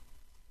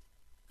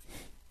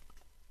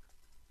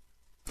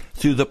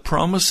 Through the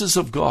promises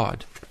of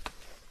God,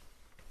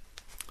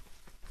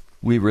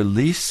 we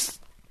release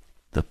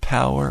the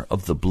power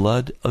of the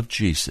blood of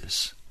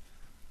Jesus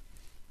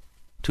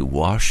to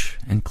wash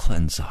and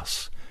cleanse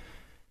us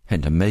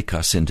and to make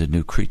us into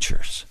new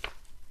creatures.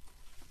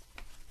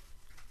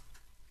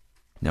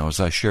 Now,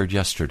 as I shared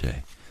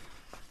yesterday,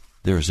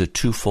 there is a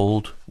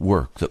twofold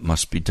work that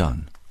must be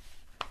done.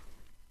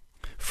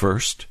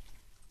 First,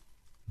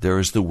 there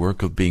is the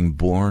work of being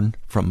born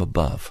from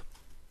above,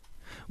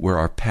 where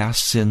our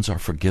past sins are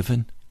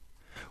forgiven,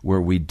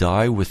 where we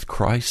die with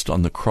Christ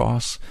on the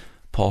cross.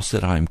 Paul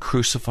said, I am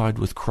crucified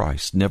with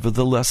Christ.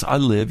 Nevertheless, I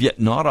live, yet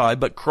not I,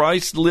 but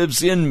Christ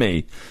lives in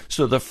me.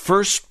 So the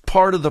first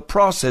part of the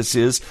process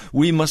is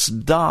we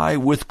must die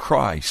with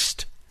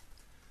Christ.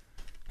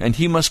 And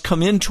he must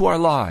come into our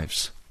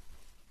lives.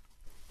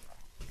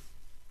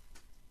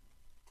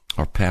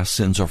 Our past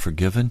sins are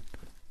forgiven.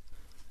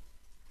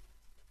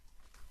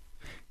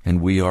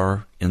 And we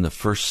are in the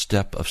first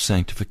step of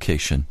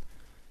sanctification.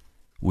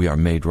 We are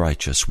made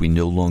righteous. We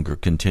no longer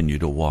continue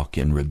to walk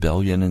in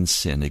rebellion and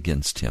sin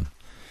against him.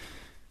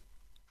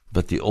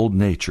 But the old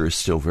nature is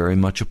still very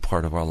much a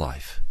part of our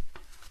life.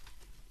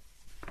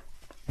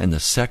 And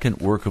the second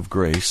work of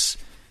grace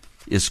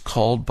is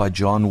called by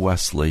John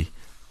Wesley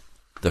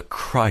the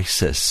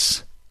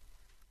crisis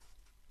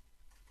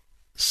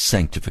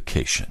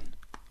sanctification.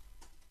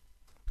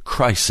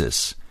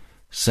 Crisis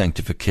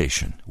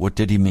sanctification. What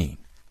did he mean?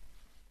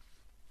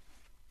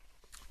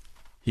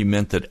 He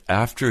meant that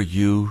after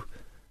you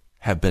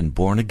have been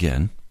born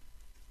again,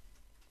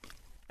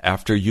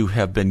 after you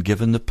have been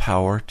given the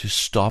power to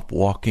stop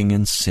walking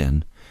in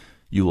sin,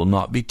 you will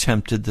not be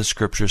tempted, the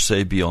Scriptures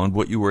say, beyond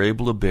what you were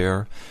able to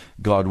bear.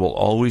 God will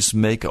always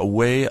make a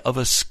way of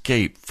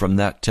escape from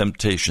that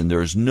temptation.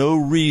 There is no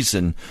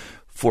reason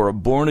for a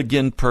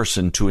born-again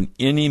person to in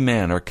any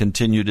manner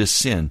continue to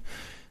sin.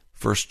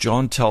 1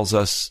 John tells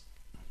us,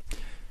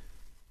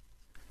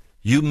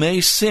 you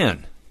may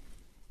sin,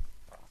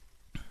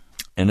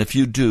 and if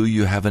you do,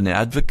 you have an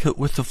advocate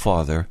with the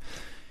Father.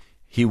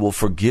 He will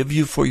forgive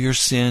you for your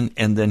sin,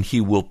 and then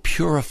he will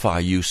purify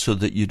you so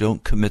that you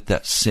don't commit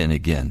that sin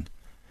again.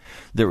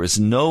 There is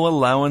no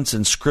allowance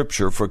in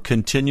Scripture for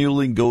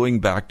continually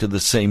going back to the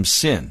same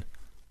sin.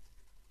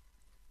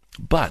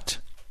 But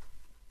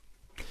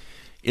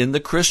in the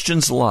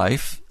Christian's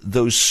life,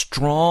 those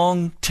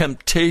strong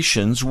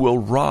temptations will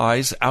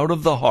rise out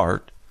of the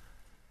heart,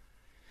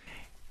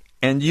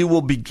 and you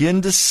will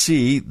begin to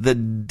see the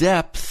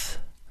depth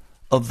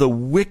of the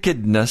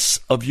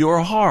wickedness of your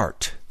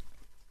heart.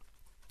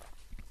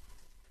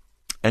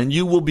 And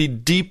you will be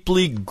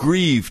deeply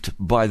grieved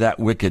by that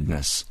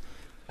wickedness.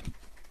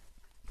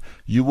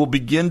 You will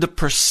begin to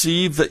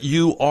perceive that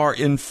you are,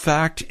 in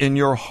fact, in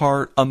your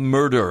heart, a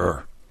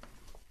murderer,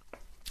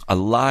 a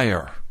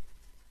liar,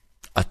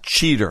 a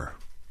cheater,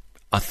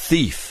 a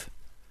thief.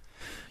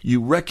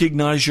 You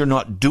recognize you're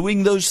not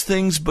doing those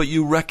things, but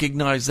you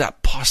recognize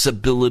that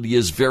possibility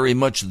is very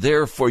much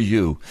there for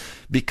you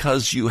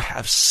because you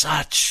have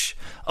such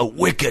a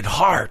wicked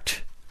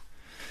heart.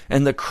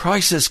 And the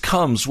crisis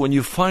comes when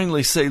you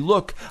finally say,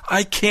 look,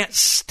 I can't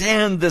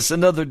stand this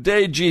another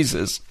day,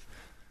 Jesus.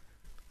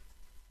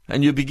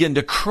 And you begin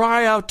to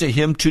cry out to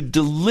him to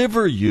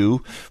deliver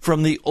you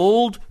from the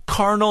old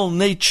carnal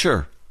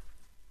nature.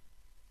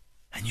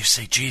 And you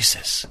say,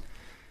 Jesus,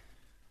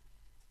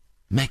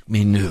 make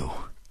me new.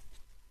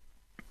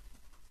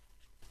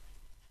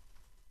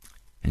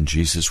 And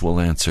Jesus will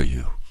answer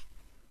you.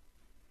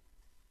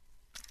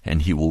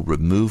 And he will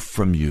remove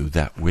from you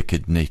that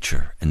wicked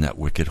nature and that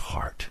wicked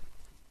heart.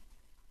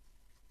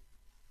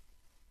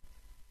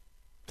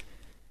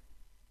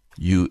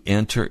 You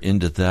enter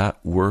into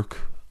that work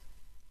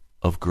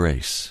of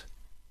grace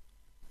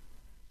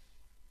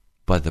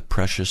by the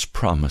precious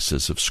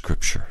promises of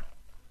Scripture.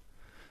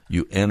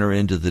 You enter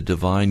into the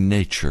divine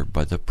nature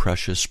by the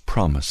precious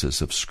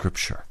promises of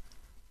Scripture.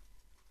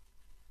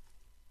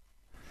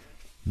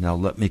 Now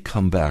let me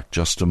come back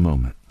just a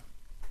moment.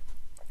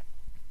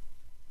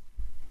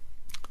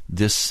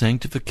 This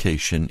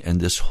sanctification and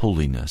this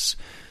holiness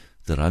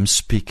that I'm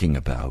speaking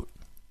about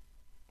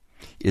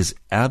is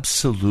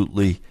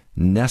absolutely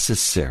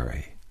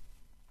necessary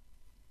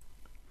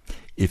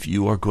if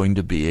you are going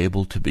to be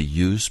able to be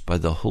used by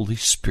the Holy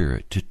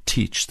Spirit to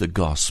teach the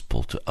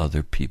gospel to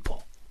other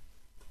people.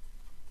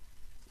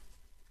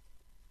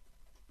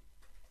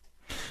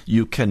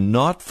 You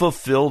cannot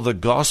fulfill the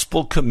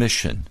gospel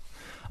commission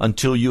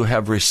until you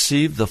have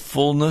received the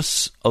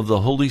fullness of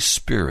the Holy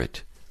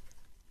Spirit.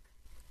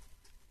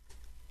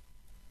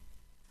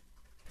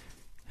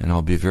 And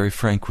I'll be very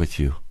frank with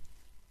you.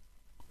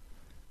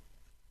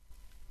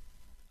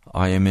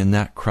 I am in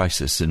that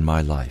crisis in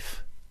my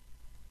life,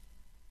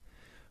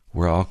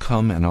 where I'll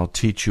come and I'll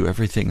teach you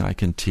everything I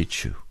can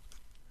teach you,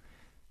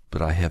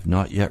 but I have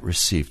not yet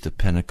received the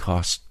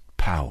Pentecost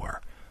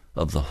power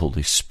of the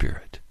Holy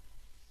Spirit.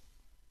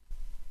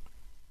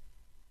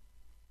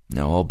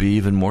 Now I'll be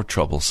even more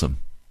troublesome.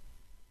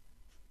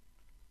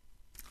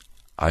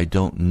 I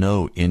don't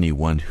know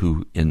anyone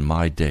who in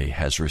my day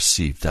has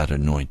received that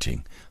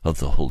anointing of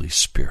the Holy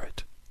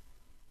Spirit.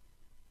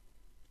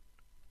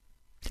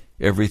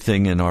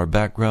 Everything in our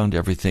background,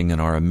 everything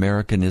in our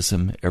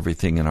Americanism,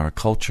 everything in our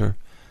culture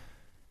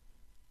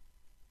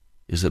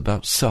is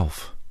about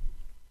self.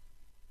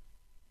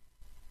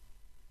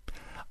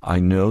 I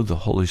know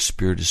the Holy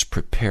Spirit is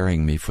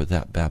preparing me for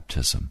that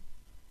baptism.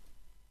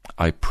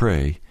 I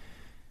pray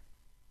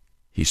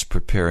He's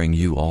preparing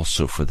you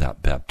also for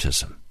that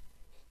baptism.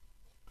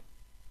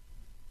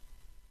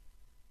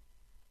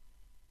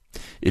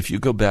 If you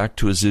go back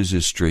to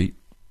Azusa Street,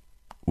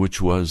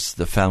 which was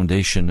the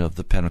foundation of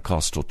the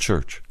Pentecostal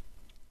church,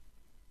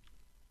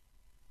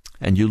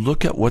 and you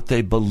look at what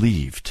they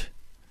believed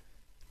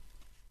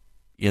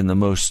in the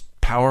most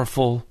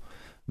powerful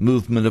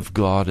movement of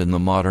God in the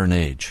modern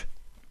age,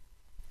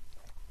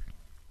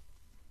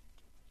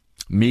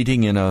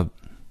 meeting in a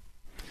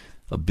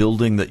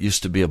building that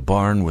used to be a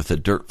barn with a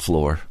dirt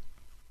floor,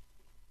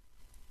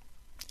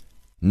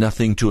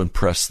 nothing to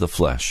impress the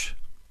flesh.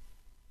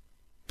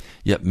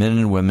 Yet men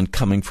and women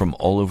coming from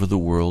all over the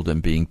world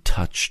and being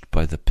touched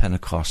by the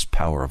Pentecost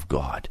power of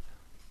God.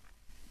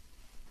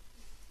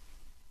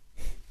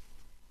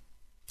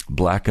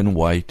 Black and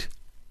white,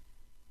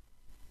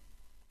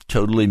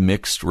 totally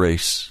mixed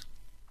race,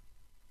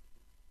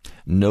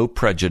 no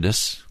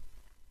prejudice.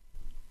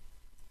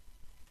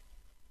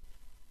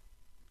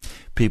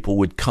 People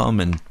would come,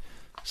 and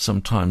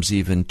sometimes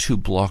even 2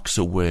 blocks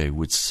away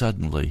would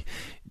suddenly,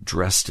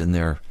 dressed in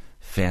their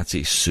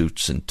fancy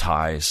suits and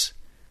ties,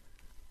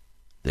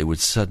 they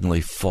would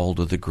suddenly fall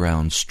to the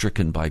ground,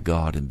 stricken by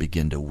God, and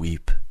begin to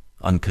weep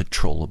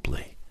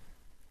uncontrollably,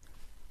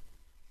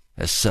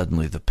 as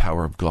suddenly the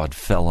power of God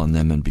fell on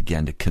them and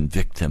began to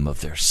convict them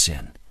of their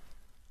sin.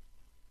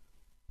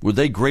 Were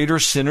they greater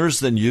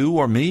sinners than you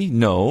or me?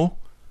 No.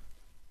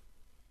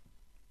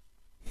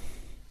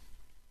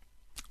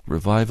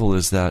 Revival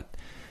is that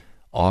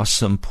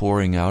awesome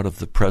pouring out of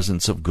the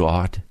presence of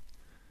God,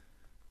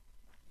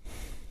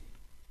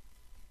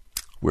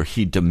 where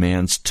He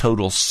demands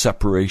total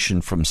separation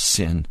from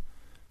sin,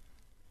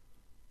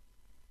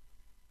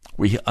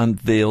 where He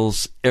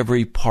unveils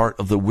every part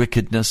of the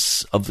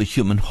wickedness of the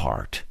human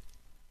heart.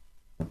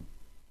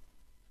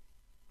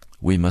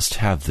 We must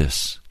have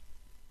this.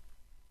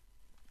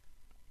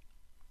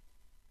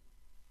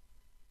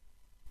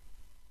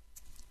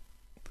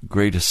 The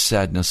greatest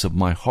sadness of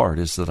my heart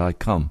is that I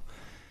come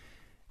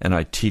and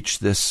I teach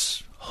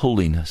this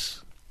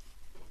holiness.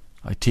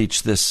 I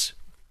teach this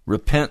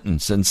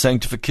repentance and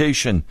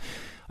sanctification.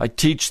 I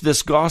teach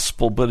this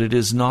gospel, but it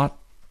is not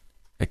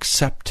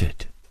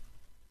accepted.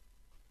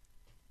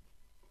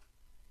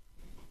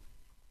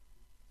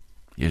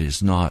 It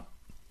is not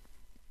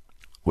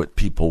what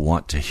people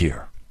want to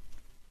hear.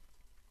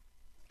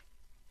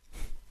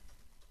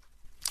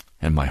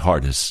 And my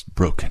heart is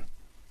broken.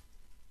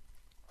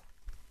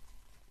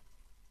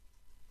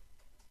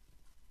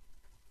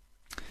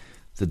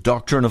 The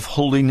doctrine of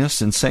holiness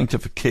and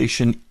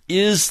sanctification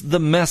is the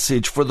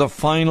message for the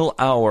final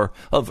hour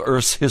of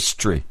Earth's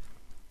history.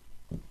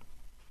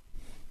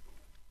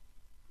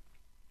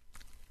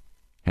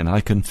 And I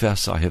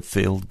confess I have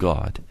failed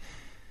God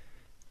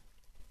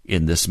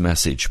in this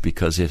message,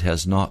 because it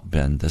has not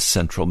been the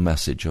central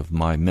message of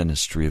my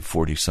ministry of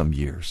 40-some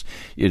years.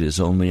 It is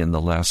only in the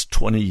last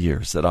 20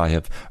 years that I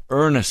have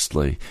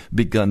earnestly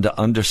begun to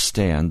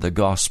understand the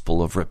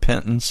gospel of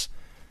repentance,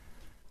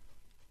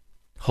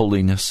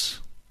 holiness,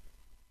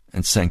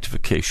 and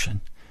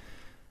sanctification.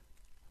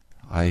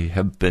 I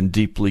have been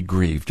deeply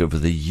grieved over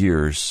the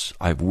years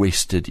I've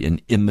wasted in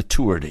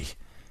immaturity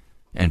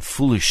and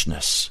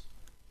foolishness.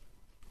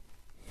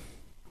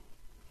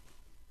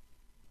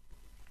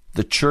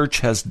 The church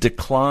has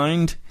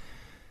declined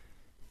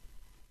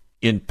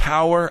in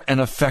power and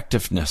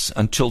effectiveness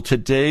until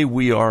today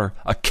we are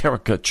a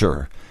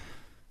caricature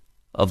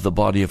of the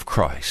body of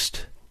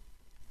Christ,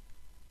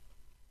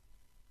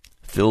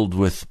 filled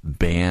with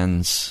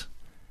bands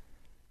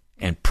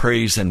and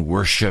praise and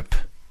worship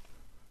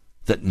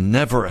that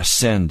never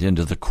ascend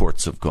into the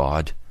courts of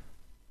God,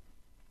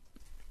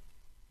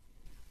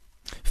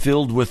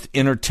 filled with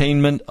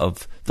entertainment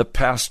of the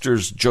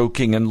pastors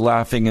joking and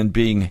laughing and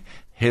being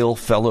hail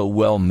fellow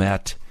well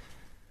met,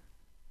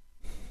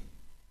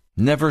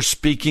 never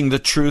speaking the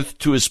truth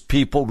to his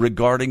people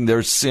regarding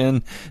their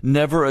sin,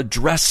 never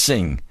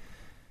addressing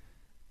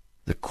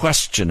the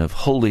question of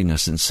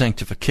holiness and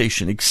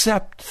sanctification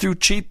except through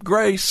cheap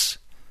grace.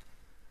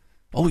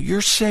 Oh,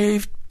 you're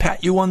saved.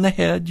 Pat you on the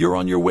head. You're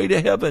on your way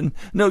to heaven.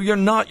 No, you're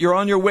not. You're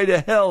on your way to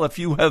hell if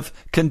you have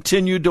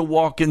continued to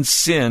walk in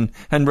sin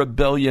and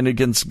rebellion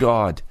against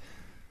God.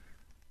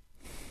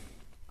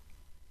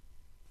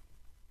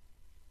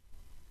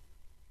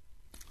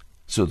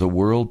 So the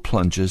world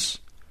plunges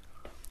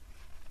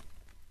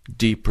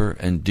deeper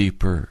and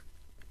deeper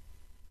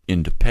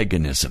into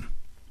paganism.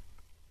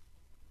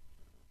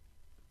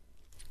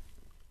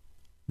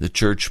 The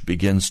church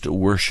begins to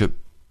worship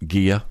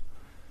Gaia,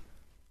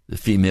 the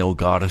female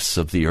goddess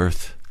of the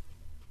earth.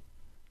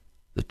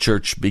 The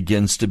church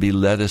begins to be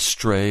led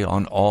astray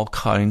on all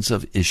kinds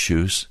of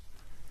issues.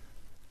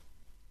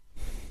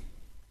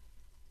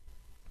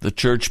 The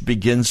church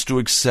begins to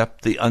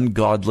accept the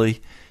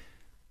ungodly.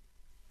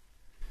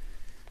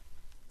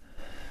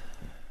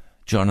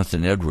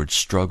 Jonathan Edwards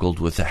struggled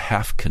with the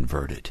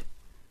half-converted.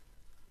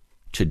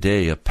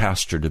 Today, a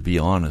pastor, to be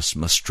honest,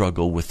 must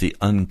struggle with the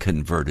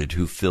unconverted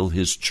who fill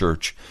his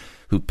church,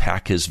 who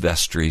pack his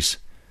vestries,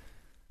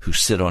 who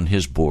sit on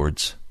his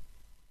boards.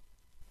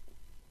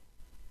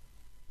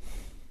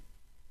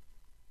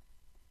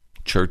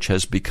 Church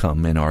has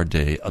become, in our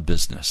day, a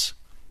business.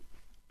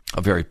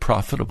 A very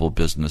profitable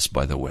business,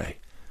 by the way.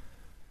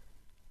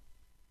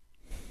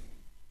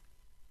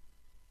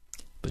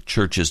 But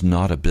church is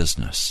not a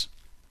business.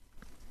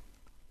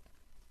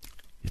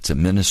 It's a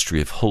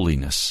ministry of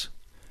holiness.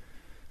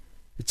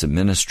 It's a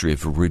ministry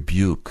of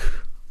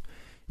rebuke.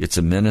 It's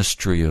a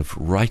ministry of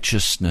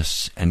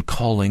righteousness and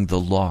calling the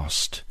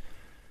lost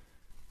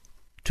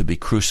to be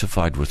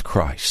crucified with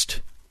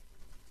Christ,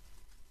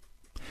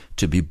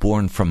 to be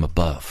born from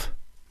above,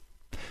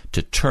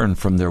 to turn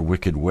from their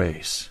wicked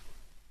ways.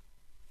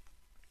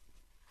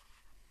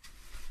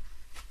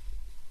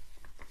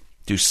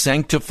 To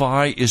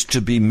sanctify is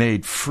to be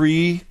made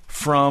free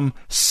from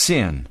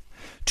sin,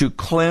 to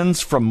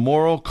cleanse from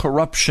moral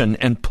corruption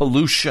and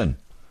pollution,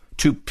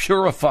 to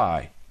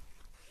purify.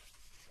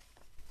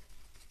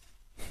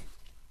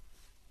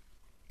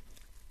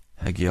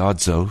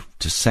 Hagiadzo,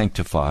 to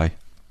sanctify.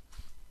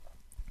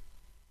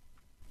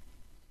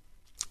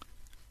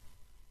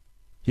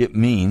 It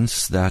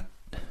means that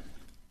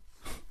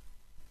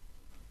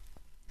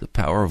the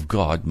power of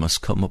God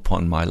must come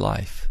upon my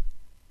life.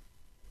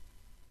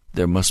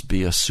 There must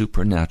be a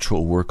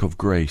supernatural work of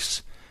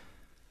grace.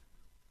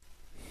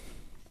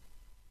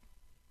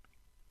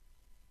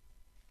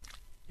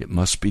 It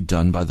must be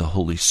done by the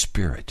Holy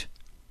Spirit.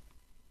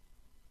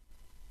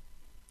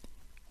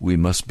 We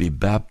must be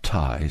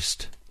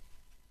baptized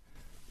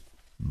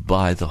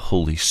by the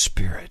Holy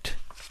Spirit.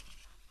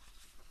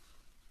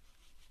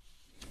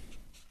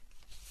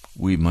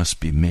 We must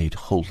be made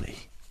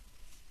holy.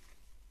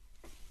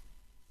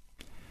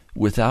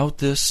 Without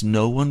this,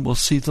 no one will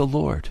see the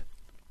Lord.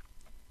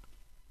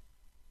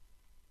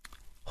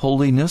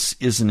 Holiness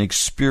is an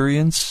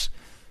experience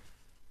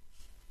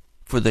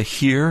for the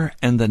here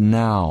and the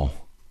now.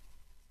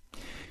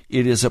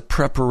 It is a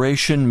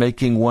preparation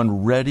making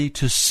one ready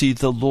to see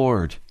the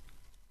Lord.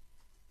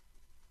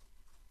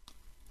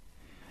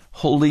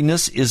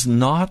 Holiness is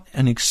not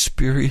an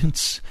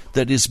experience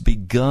that is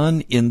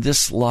begun in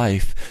this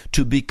life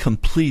to be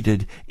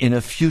completed in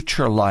a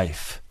future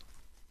life.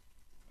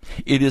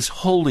 It is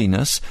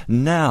holiness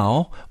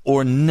now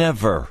or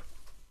never.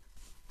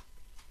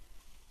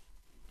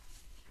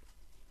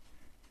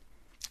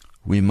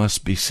 We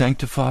must be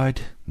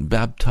sanctified,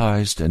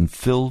 baptized, and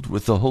filled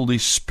with the Holy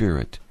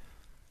Spirit.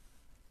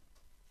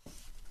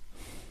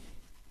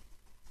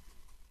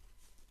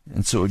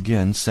 And so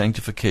again,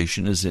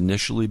 sanctification is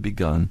initially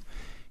begun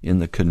in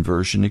the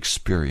conversion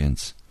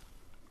experience.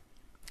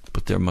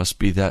 But there must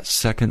be that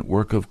second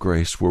work of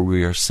grace where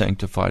we are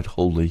sanctified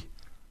wholly.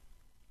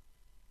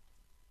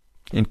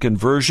 In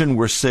conversion,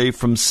 we're saved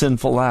from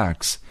sinful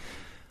acts.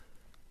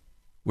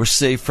 We're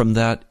saved from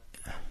that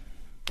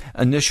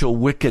initial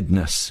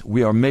wickedness.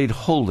 We are made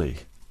holy.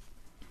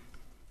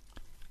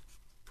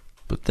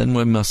 But then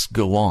we must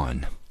go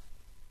on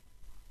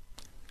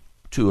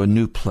to a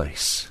new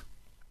place.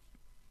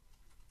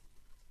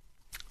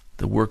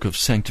 The work of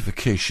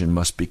sanctification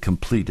must be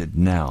completed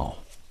now.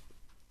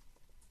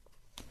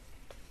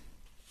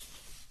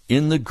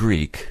 In the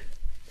Greek,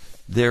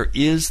 there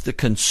is the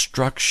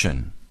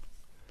construction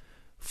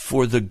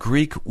for the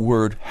Greek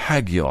word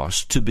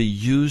hagios to be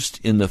used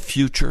in the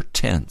future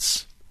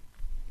tense.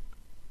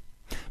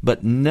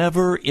 But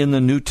never in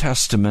the New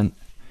Testament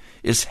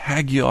is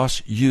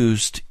hagios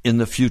used in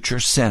the future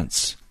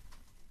sense.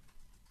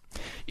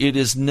 It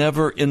is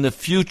never in the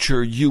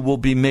future you will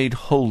be made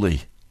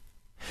holy.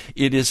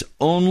 It is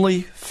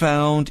only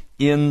found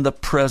in the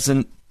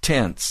present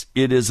tense.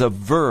 It is a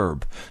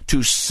verb,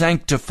 to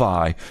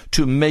sanctify,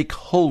 to make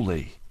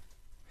holy.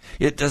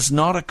 It does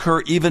not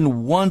occur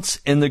even once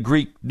in the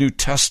Greek New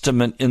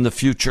Testament in the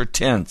future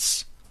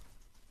tense.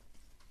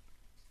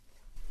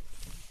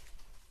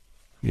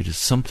 It is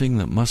something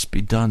that must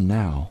be done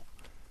now.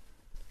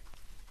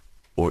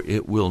 or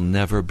it will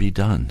never be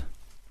done.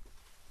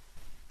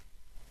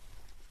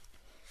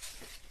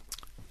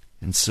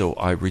 And so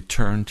I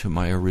return to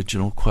my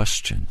original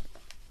question.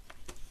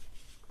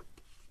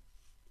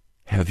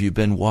 Have you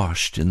been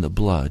washed in the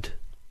blood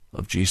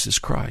of Jesus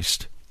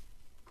Christ?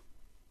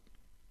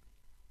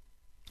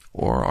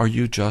 Or are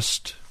you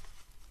just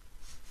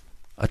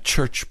a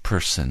church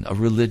person, a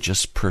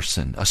religious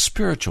person, a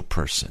spiritual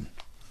person?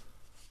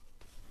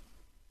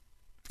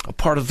 A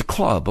part of the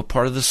club, a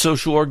part of the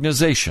social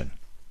organization.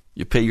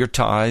 You pay your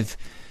tithe,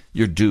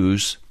 your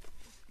dues.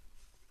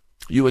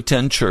 You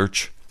attend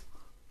church.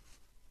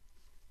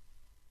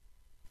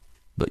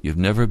 But you've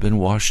never been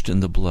washed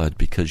in the blood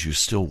because you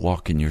still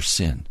walk in your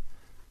sin.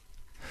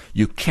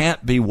 You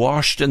can't be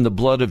washed in the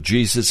blood of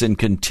Jesus and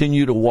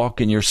continue to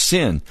walk in your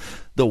sin.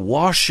 The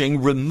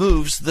washing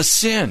removes the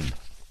sin.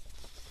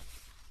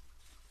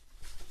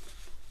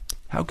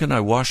 How can I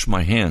wash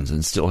my hands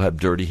and still have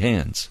dirty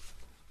hands?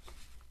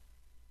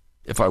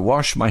 If I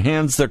wash my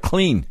hands, they're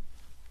clean.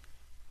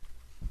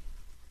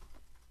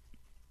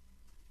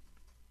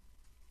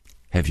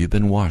 Have you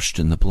been washed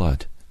in the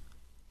blood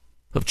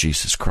of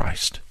Jesus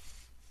Christ?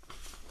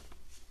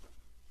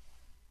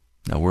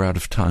 Now we're out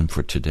of time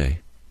for today.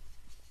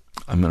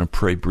 I'm going to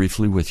pray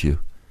briefly with you,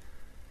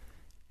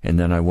 and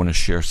then I want to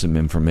share some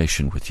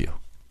information with you.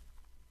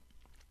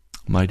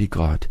 Mighty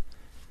God,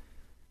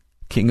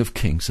 King of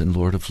kings and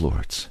Lord of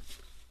lords,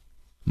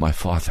 my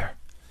Father,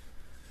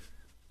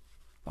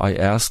 I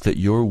ask that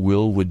your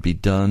will would be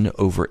done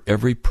over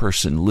every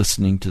person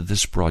listening to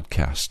this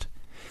broadcast,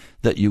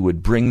 that you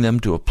would bring them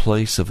to a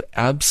place of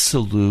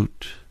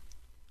absolute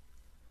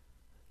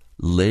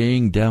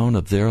laying down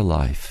of their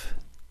life,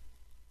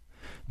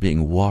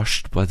 being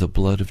washed by the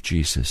blood of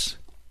Jesus.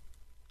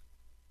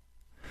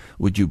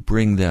 Would you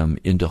bring them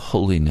into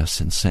holiness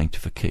and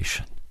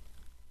sanctification?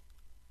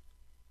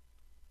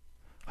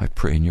 I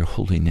pray in your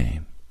holy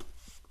name.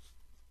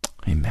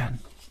 Amen.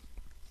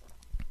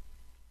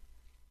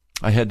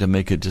 I had to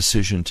make a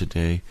decision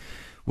today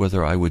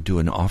whether I would do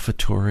an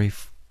offertory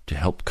to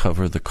help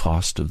cover the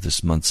cost of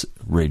this month's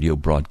radio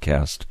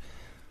broadcast.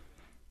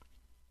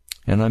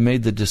 And I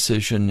made the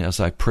decision as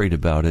I prayed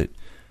about it,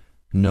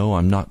 no,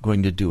 I'm not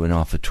going to do an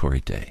offertory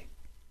day.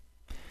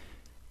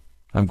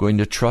 I'm going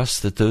to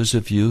trust that those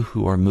of you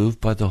who are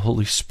moved by the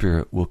Holy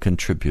Spirit will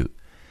contribute,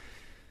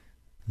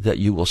 that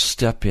you will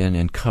step in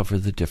and cover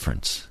the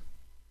difference.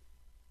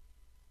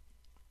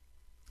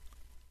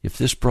 If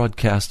this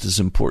broadcast is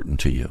important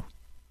to you,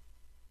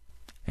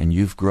 and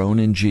you've grown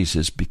in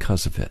Jesus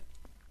because of it,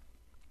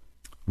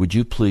 would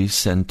you please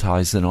send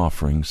tithes and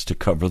offerings to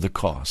cover the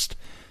cost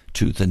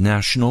to the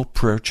National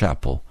Prayer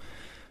Chapel,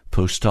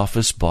 Post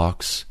Office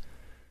Box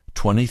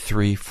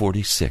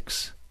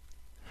 2346,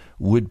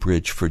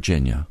 Woodbridge,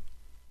 Virginia,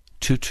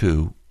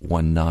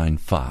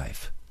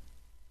 22195.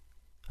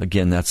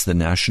 Again, that's the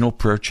National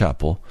Prayer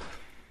Chapel,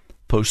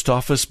 Post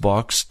Office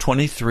Box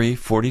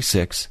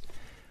 2346,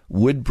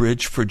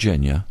 Woodbridge,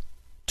 Virginia,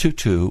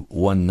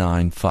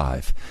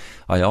 22195.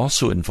 I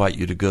also invite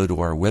you to go to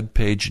our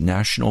webpage,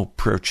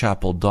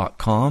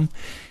 nationalprayerchapel.com,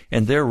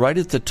 and there right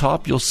at the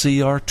top you'll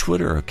see our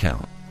Twitter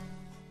account.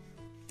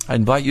 I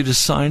invite you to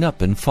sign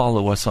up and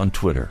follow us on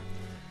Twitter.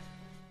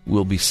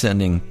 We'll be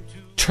sending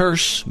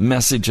terse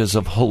messages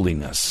of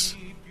holiness,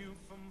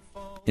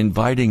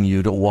 inviting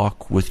you to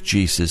walk with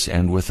Jesus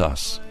and with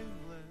us.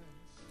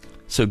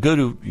 So go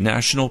to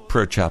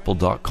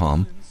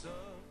nationalprayerchapel.com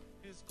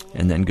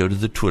and then go to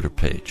the Twitter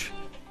page,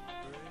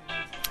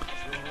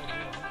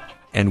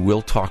 and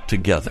we'll talk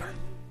together.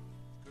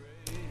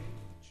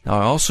 Now,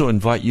 I also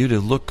invite you to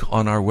look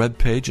on our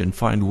webpage and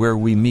find where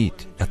we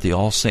meet at the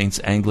All Saints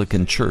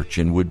Anglican Church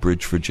in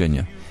Woodbridge,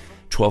 Virginia,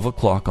 12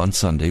 o'clock on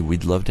Sunday.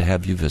 We'd love to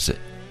have you visit.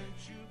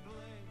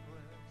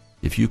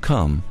 If you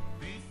come,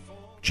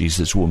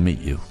 Jesus will meet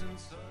you.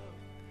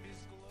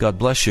 God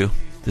bless you.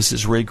 This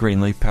is Ray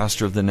Greenley,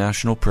 pastor of the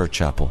National Prayer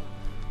Chapel.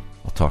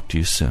 I'll talk to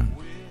you soon.